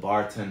there, the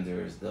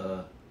bartenders,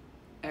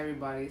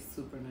 Everybody's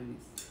super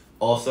nice.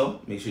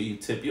 Also, make sure you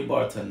tip your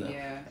bartender.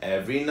 Yeah.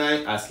 Every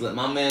night, I slipped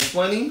my man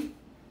 20,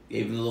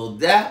 gave him a little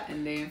dap.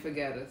 And they didn't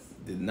forget us.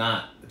 Did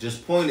not.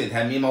 Just pointed,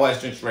 had me and my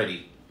wife's drinks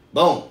ready.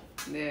 Boom.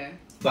 Yeah.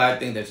 But I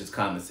think that's just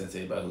common sense.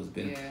 Everybody who's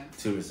been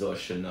to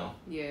resorts should know.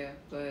 Yeah,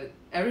 but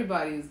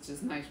everybody's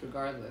just nice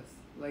regardless.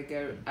 Like,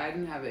 I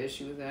didn't have an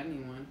issue with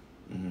anyone.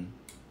 Mm-hmm.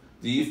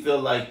 Do you feel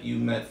like you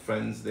met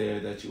friends there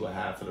that you will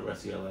have for the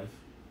rest of your life?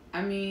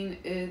 I mean,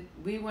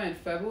 we went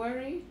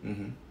February.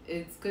 Mm-hmm.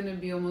 It's going to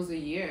be almost a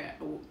year.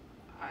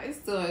 I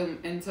still am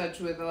in touch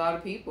with a lot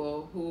of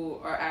people who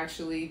are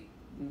actually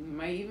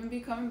might even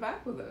be coming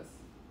back with us.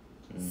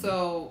 Mm-hmm.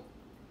 So,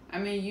 I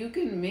mean, you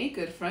can make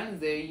good friends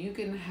there. You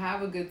can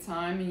have a good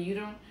time, and you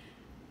don't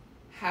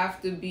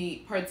have to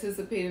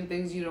participate in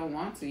things you don't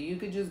want to. You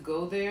could just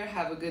go there,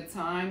 have a good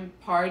time,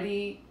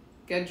 party,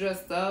 get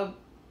dressed up,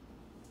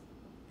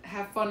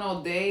 have fun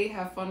all day,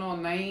 have fun all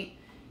night.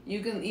 You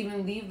can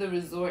even leave the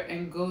resort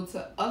and go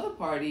to other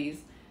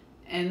parties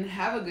and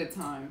have a good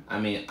time. I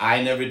mean,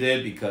 I never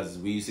did because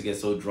we used to get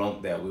so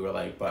drunk that we were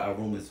like, but our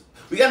room is...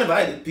 We got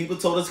invited. People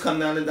told us to come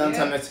down to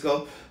downtown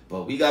Mexico,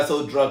 but we got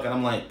so drunk, and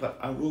I'm like, but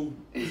our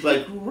room is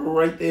like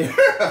right there.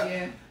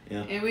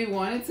 Yeah. And we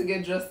wanted to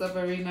get dressed up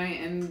every night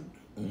and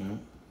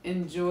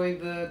enjoy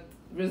the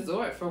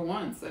resort for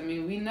once. I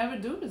mean, we never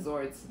do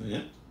resorts.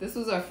 Yeah. This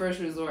was our first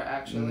resort,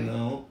 actually.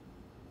 No.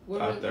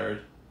 Our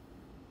third.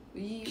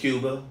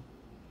 Cuba.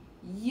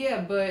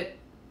 Yeah, but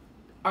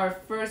our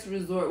first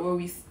resort where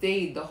we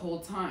stayed the whole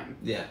time.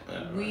 Yeah.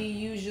 We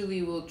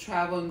usually will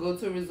travel and go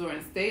to a resort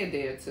and stay a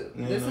day or two.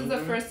 This is the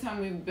first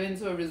time we've been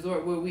to a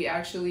resort where we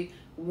actually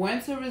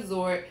went to a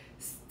resort,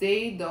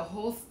 stayed the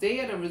whole stay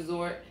at a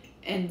resort,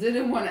 and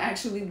didn't want to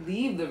actually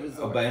leave the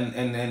resort. But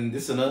and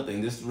this is another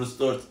thing. This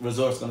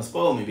resort's gonna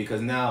spoil me because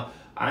now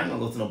I ain't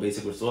gonna go to no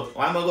basic resort.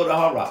 Why am I gonna go to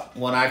Hard Rock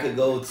when I could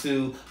go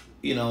to,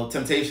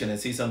 Temptation and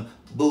see some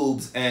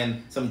boobs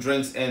and some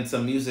drinks and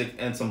some music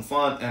and some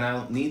fun, and I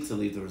don't need to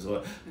leave the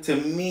resort. To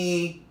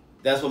me,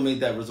 that's what made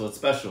that resort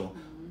special.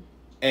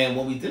 And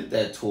when we did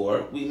that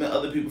tour, we met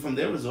other people from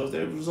their resorts.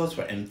 Their resorts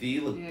were empty,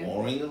 it looked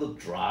boring, it looked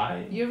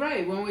dry. You're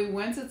right. When we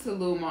went to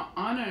Tulum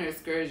on an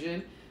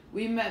excursion,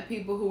 we met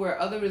people who were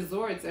other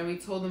resorts, and we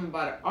told them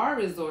about our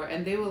resort,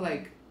 and they were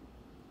like,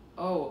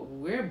 oh,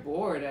 we're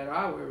bored at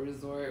our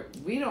resort.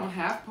 We don't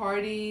have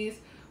parties.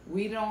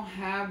 We don't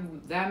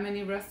have that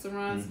many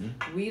restaurants.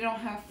 We don't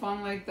have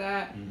fun like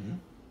that.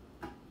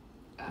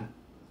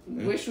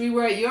 Wish we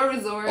were at your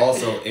resort.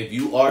 Also, if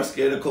you are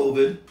scared of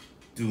COVID,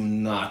 do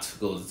not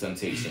go to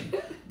Temptation.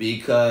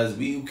 Because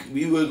we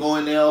were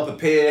going there all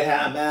prepared,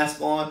 had a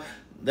mask on.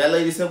 That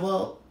lady said,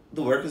 well,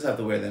 the workers have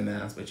to wear their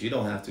mask, but you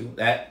don't have to.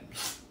 That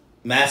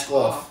mask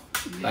off.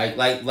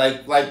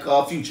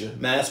 Like Future.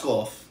 Mask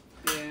off.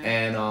 Yeah.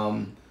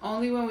 And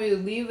only when we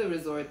leave the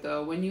resort,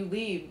 though. When you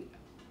leave,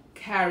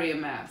 carry a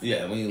mask.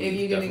 Yeah, when you leave, if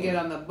you're definitely. gonna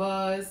get on the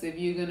bus, if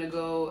you're gonna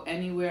go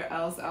anywhere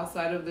else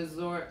outside of the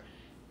resort,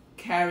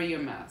 carry your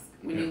mask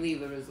when you leave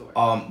the resort.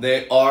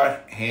 There are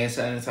hand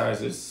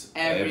sanitizers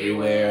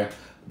everywhere.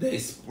 They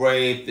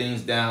spray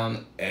things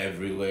down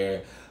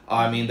everywhere.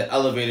 I mean, the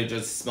elevator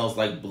just smells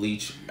like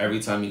bleach every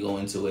time you go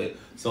into it.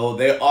 So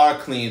they are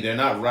clean. They're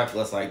not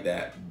reckless like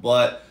that.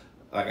 But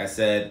like I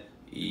said,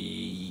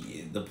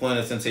 the point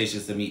of Temptation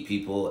is to meet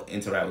people,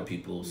 interact with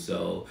people.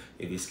 So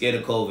if you're scared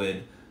of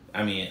COVID,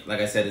 I mean, like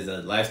I said, it's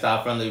a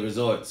lifestyle-friendly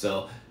resort.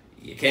 So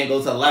you can't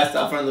go to a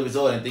lifestyle-friendly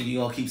resort and think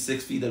you're going to keep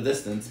 6 feet of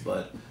distance.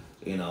 But,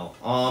 you know.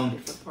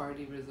 It's a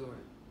party resort.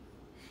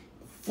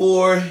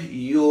 Ask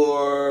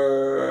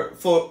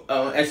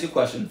you a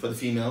question for the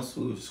females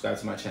who subscribe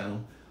to my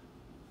channel.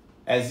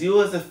 As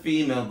you as a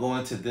female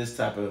going to this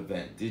type of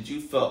event, did you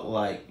felt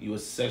like you were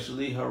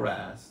sexually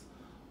harassed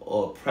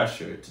or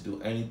pressured to do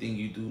anything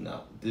you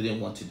didn't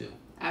want to do?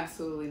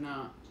 Absolutely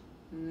not.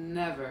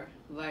 Never.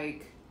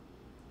 Like,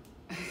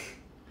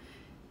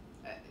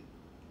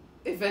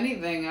 if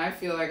anything, I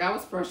feel like I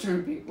was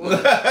pressuring people.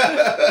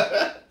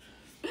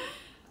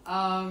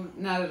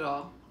 Not at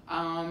all.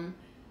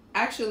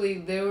 Actually,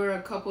 there were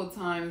a couple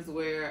times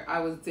where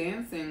I was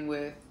dancing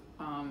with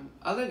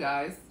other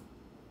guys,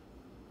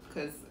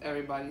 because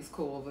everybody's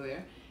cool over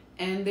there,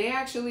 and they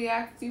actually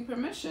asked you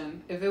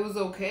permission if it was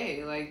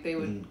okay. Like, they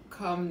would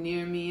come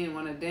near me and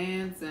want to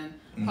dance and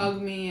hug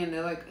me, and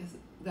they're like, is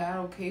that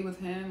okay with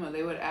him? Or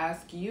they would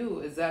ask you,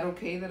 is that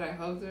okay that I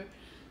hugged her?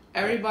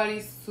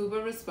 Everybody's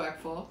super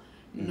respectful.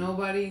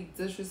 Nobody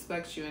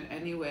disrespects you in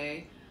any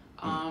way.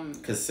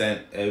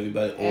 Consent.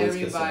 Everybody always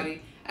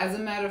consent. As a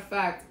matter of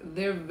fact,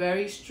 they're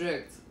very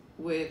strict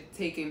with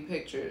taking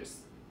pictures.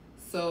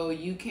 So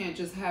you can't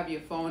just have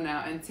your phone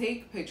out and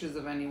take pictures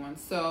of anyone.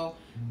 So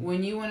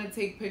when you want to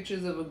take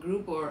pictures of a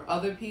group or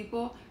other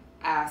people,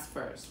 ask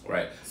first.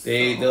 Right.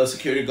 Those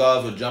security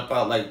guards will jump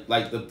out like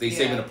they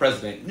saving the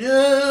president.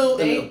 No.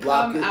 They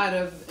come out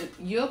of.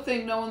 You'll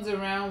think no one's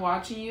around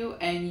watching you,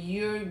 and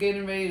you're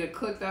getting ready to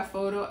click that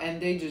photo,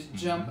 and they just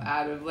jump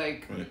out of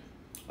like. Right.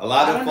 A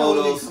lot of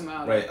photos.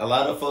 Right. A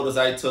lot of photos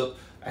I took.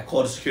 I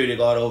called the security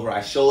guard over.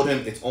 I showed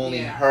him it's only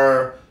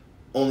her.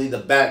 Only the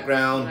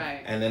background,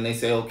 and then they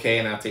say okay,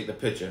 and I'll take the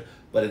picture.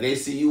 But if they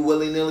see you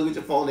willy-nilly with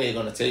your phone, they're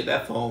gonna take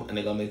that phone and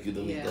they're gonna make you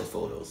delete those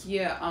photos.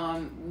 Yeah.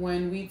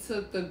 When we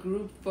took the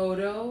group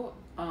photo,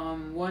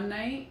 one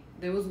night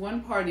there was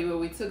one party where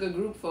we took a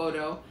group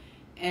photo,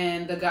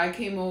 and the guy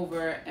came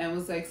over and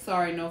was like,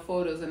 "Sorry, no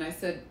photos." And I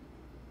said,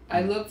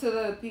 I looked to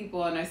the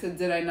people and I said,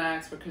 "Did I not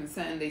ask for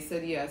consent?" And they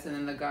said yes. And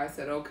then the guy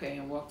said okay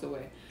and walked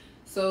away.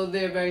 So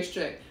they're very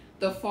strict.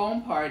 The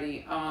phone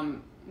party.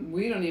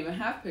 We don't even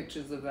have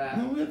pictures of that.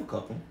 No, we have a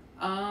couple.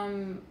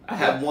 I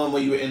have one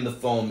where you were in the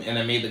foam and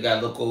I made the guy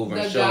look over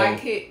and show.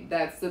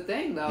 That's the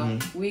thing, though.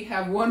 We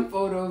have one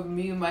photo of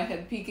me and my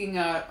head peeking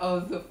out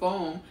of the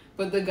foam,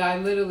 but the guy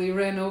literally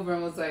ran over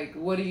and was like,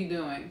 "What are you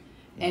doing?"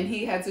 And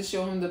he had to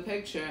show him the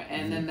picture,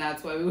 and then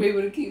that's why we were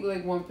able to keep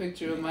like one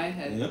picture of my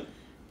head. Yep.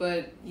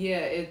 But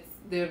yeah,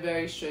 they're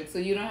very strict, so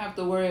you don't have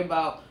to worry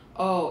about,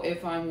 oh,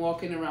 if I'm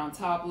walking around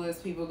topless,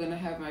 people are gonna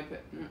have my.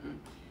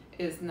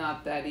 It's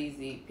not that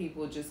easy.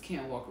 People just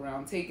can't walk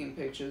around taking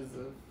pictures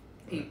of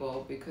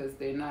people because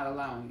they're not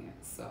allowing it.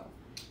 So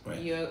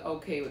you're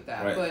okay with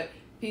that. Right. But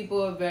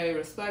people are very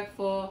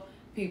respectful.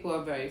 People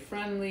are very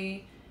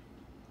friendly.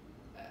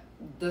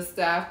 The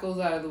staff goes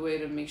out of the way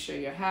to make sure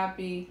you're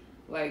happy.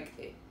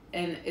 Like,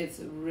 and it's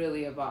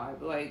really a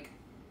vibe. Like,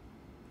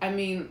 I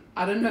mean,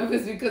 I don't know if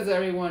it's because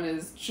everyone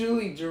is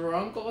truly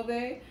drunk all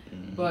day,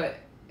 but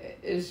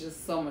it's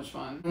just so much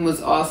fun. It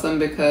was awesome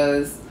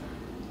because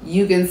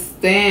you can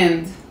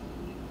stand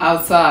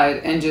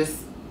outside and just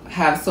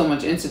have so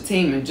much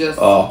entertainment just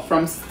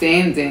from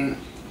standing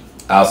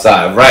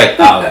outside. Right.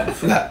 I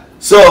forgot.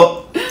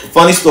 So,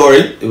 funny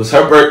story. It was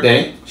her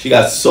birthday. She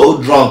got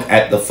so drunk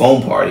at the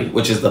phone party,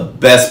 which is the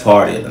best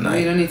party of the night.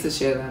 You don't need to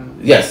share that.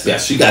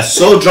 Yes. She got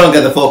so drunk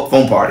at the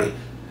phone party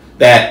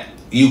that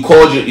you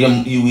called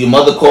your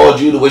mother called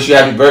you to wish you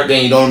happy birthday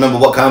and you don't remember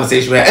what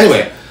conversation we had.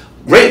 Anyway.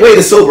 Great way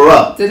to sober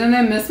up. Didn't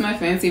I miss my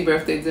fancy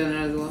birthday dinner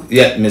as well?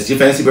 Yeah, missed your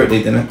fancy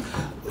birthday dinner.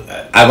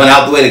 I went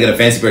out the way to get a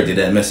fancy birthday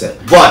dinner, miss it.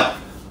 But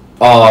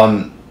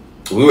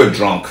we were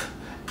drunk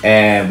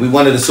and we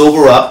wanted to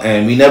sober up,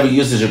 and we never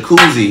used the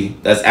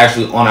jacuzzi that's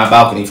actually on our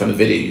balcony from the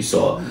video you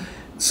saw.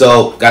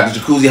 So got the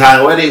jacuzzi hot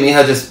and ready. Me and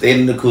her just stayed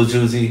in the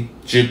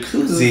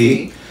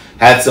jacuzzi,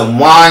 had some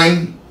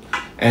wine,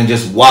 and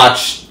just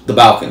watched the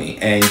balcony,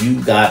 and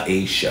you got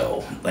a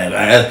show.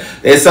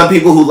 There's some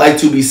people who like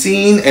to be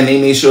seen, and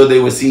they made sure they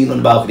were seen on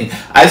the balcony.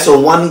 I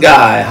saw one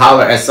guy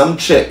holler at some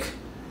chick,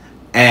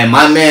 and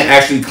my man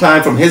actually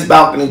climbed from his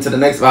balcony to the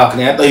next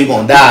balcony. I thought he was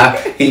gonna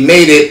die. He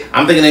made it.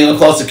 I'm thinking they're gonna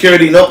call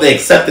security. Nope, they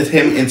accepted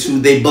him into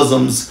their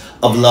bosoms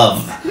of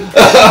love.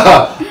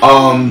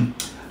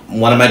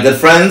 One of my good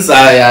friends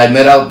I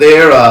met out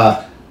there,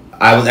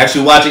 I was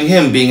actually watching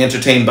him being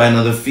entertained by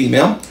another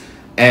female.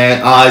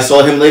 And I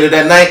saw him later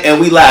that night, and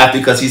we laughed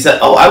because he said,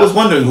 "Oh, I was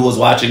wondering who was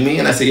watching me,"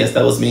 and I said, "Yes,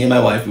 that was me and my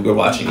wife. We were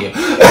watching you."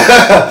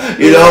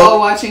 We were all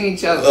watching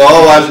each other.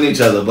 All watching each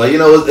other, but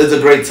it's a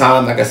great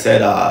time. Like I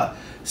said,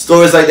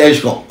 stories like that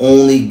you can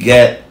only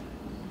get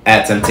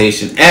at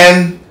Temptation.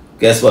 And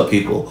guess what,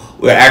 people?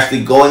 We're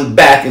actually going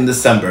back in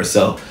December,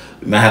 so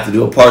we might have to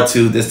do a part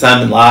 2 this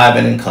time in live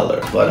and in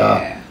color.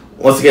 But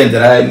once again,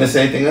 did I miss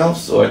anything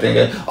else? Or I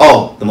think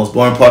the most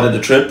boring part of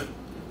the trip,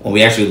 when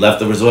we actually left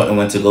the resort and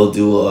went to go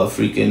do a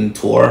freaking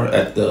tour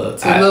at the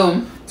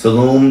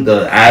Tulum,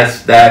 the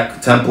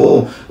Aztec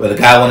temple, where the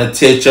guy wanted to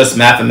teach us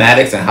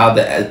mathematics and how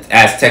the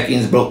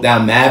Aztecians broke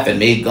down math and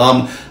made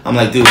gum. I'm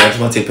like, dude, I just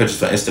want to take pictures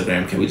for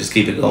Instagram. Can we just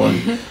keep it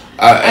going?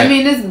 I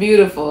mean, it's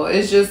beautiful.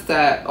 It's just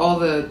that all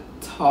the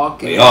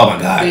talking. Oh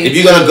my God! If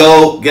you're gonna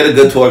go, get a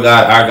good tour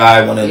guide. Our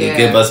guy wanted to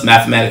give us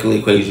mathematical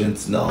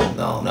equations. No.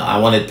 I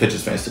wanted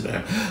pictures for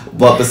Instagram.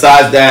 But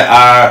besides that,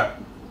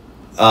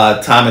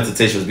 our time at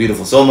Temptation was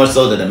beautiful. So much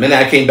so that the minute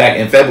I came back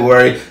in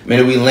February, the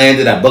minute we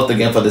landed, I booked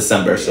again for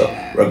December. So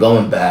we're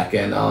going back.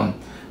 And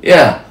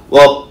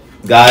well,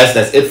 guys,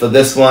 that's it for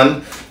this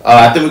one.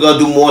 I think we're gonna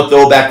do more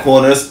throwback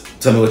corners.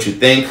 Tell me what you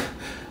think.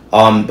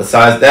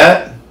 Besides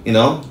that,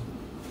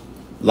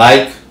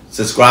 like,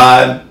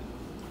 subscribe,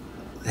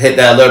 hit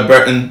that alert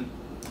button,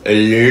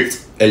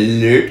 alert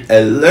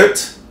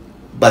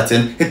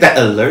button, hit that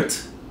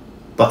alert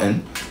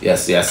button.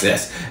 Yes.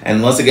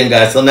 And once again,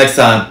 guys, till next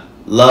time,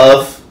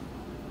 love,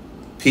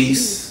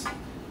 peace,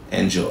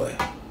 and joy.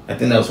 I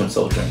think that was from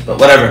Soul Train, but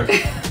whatever.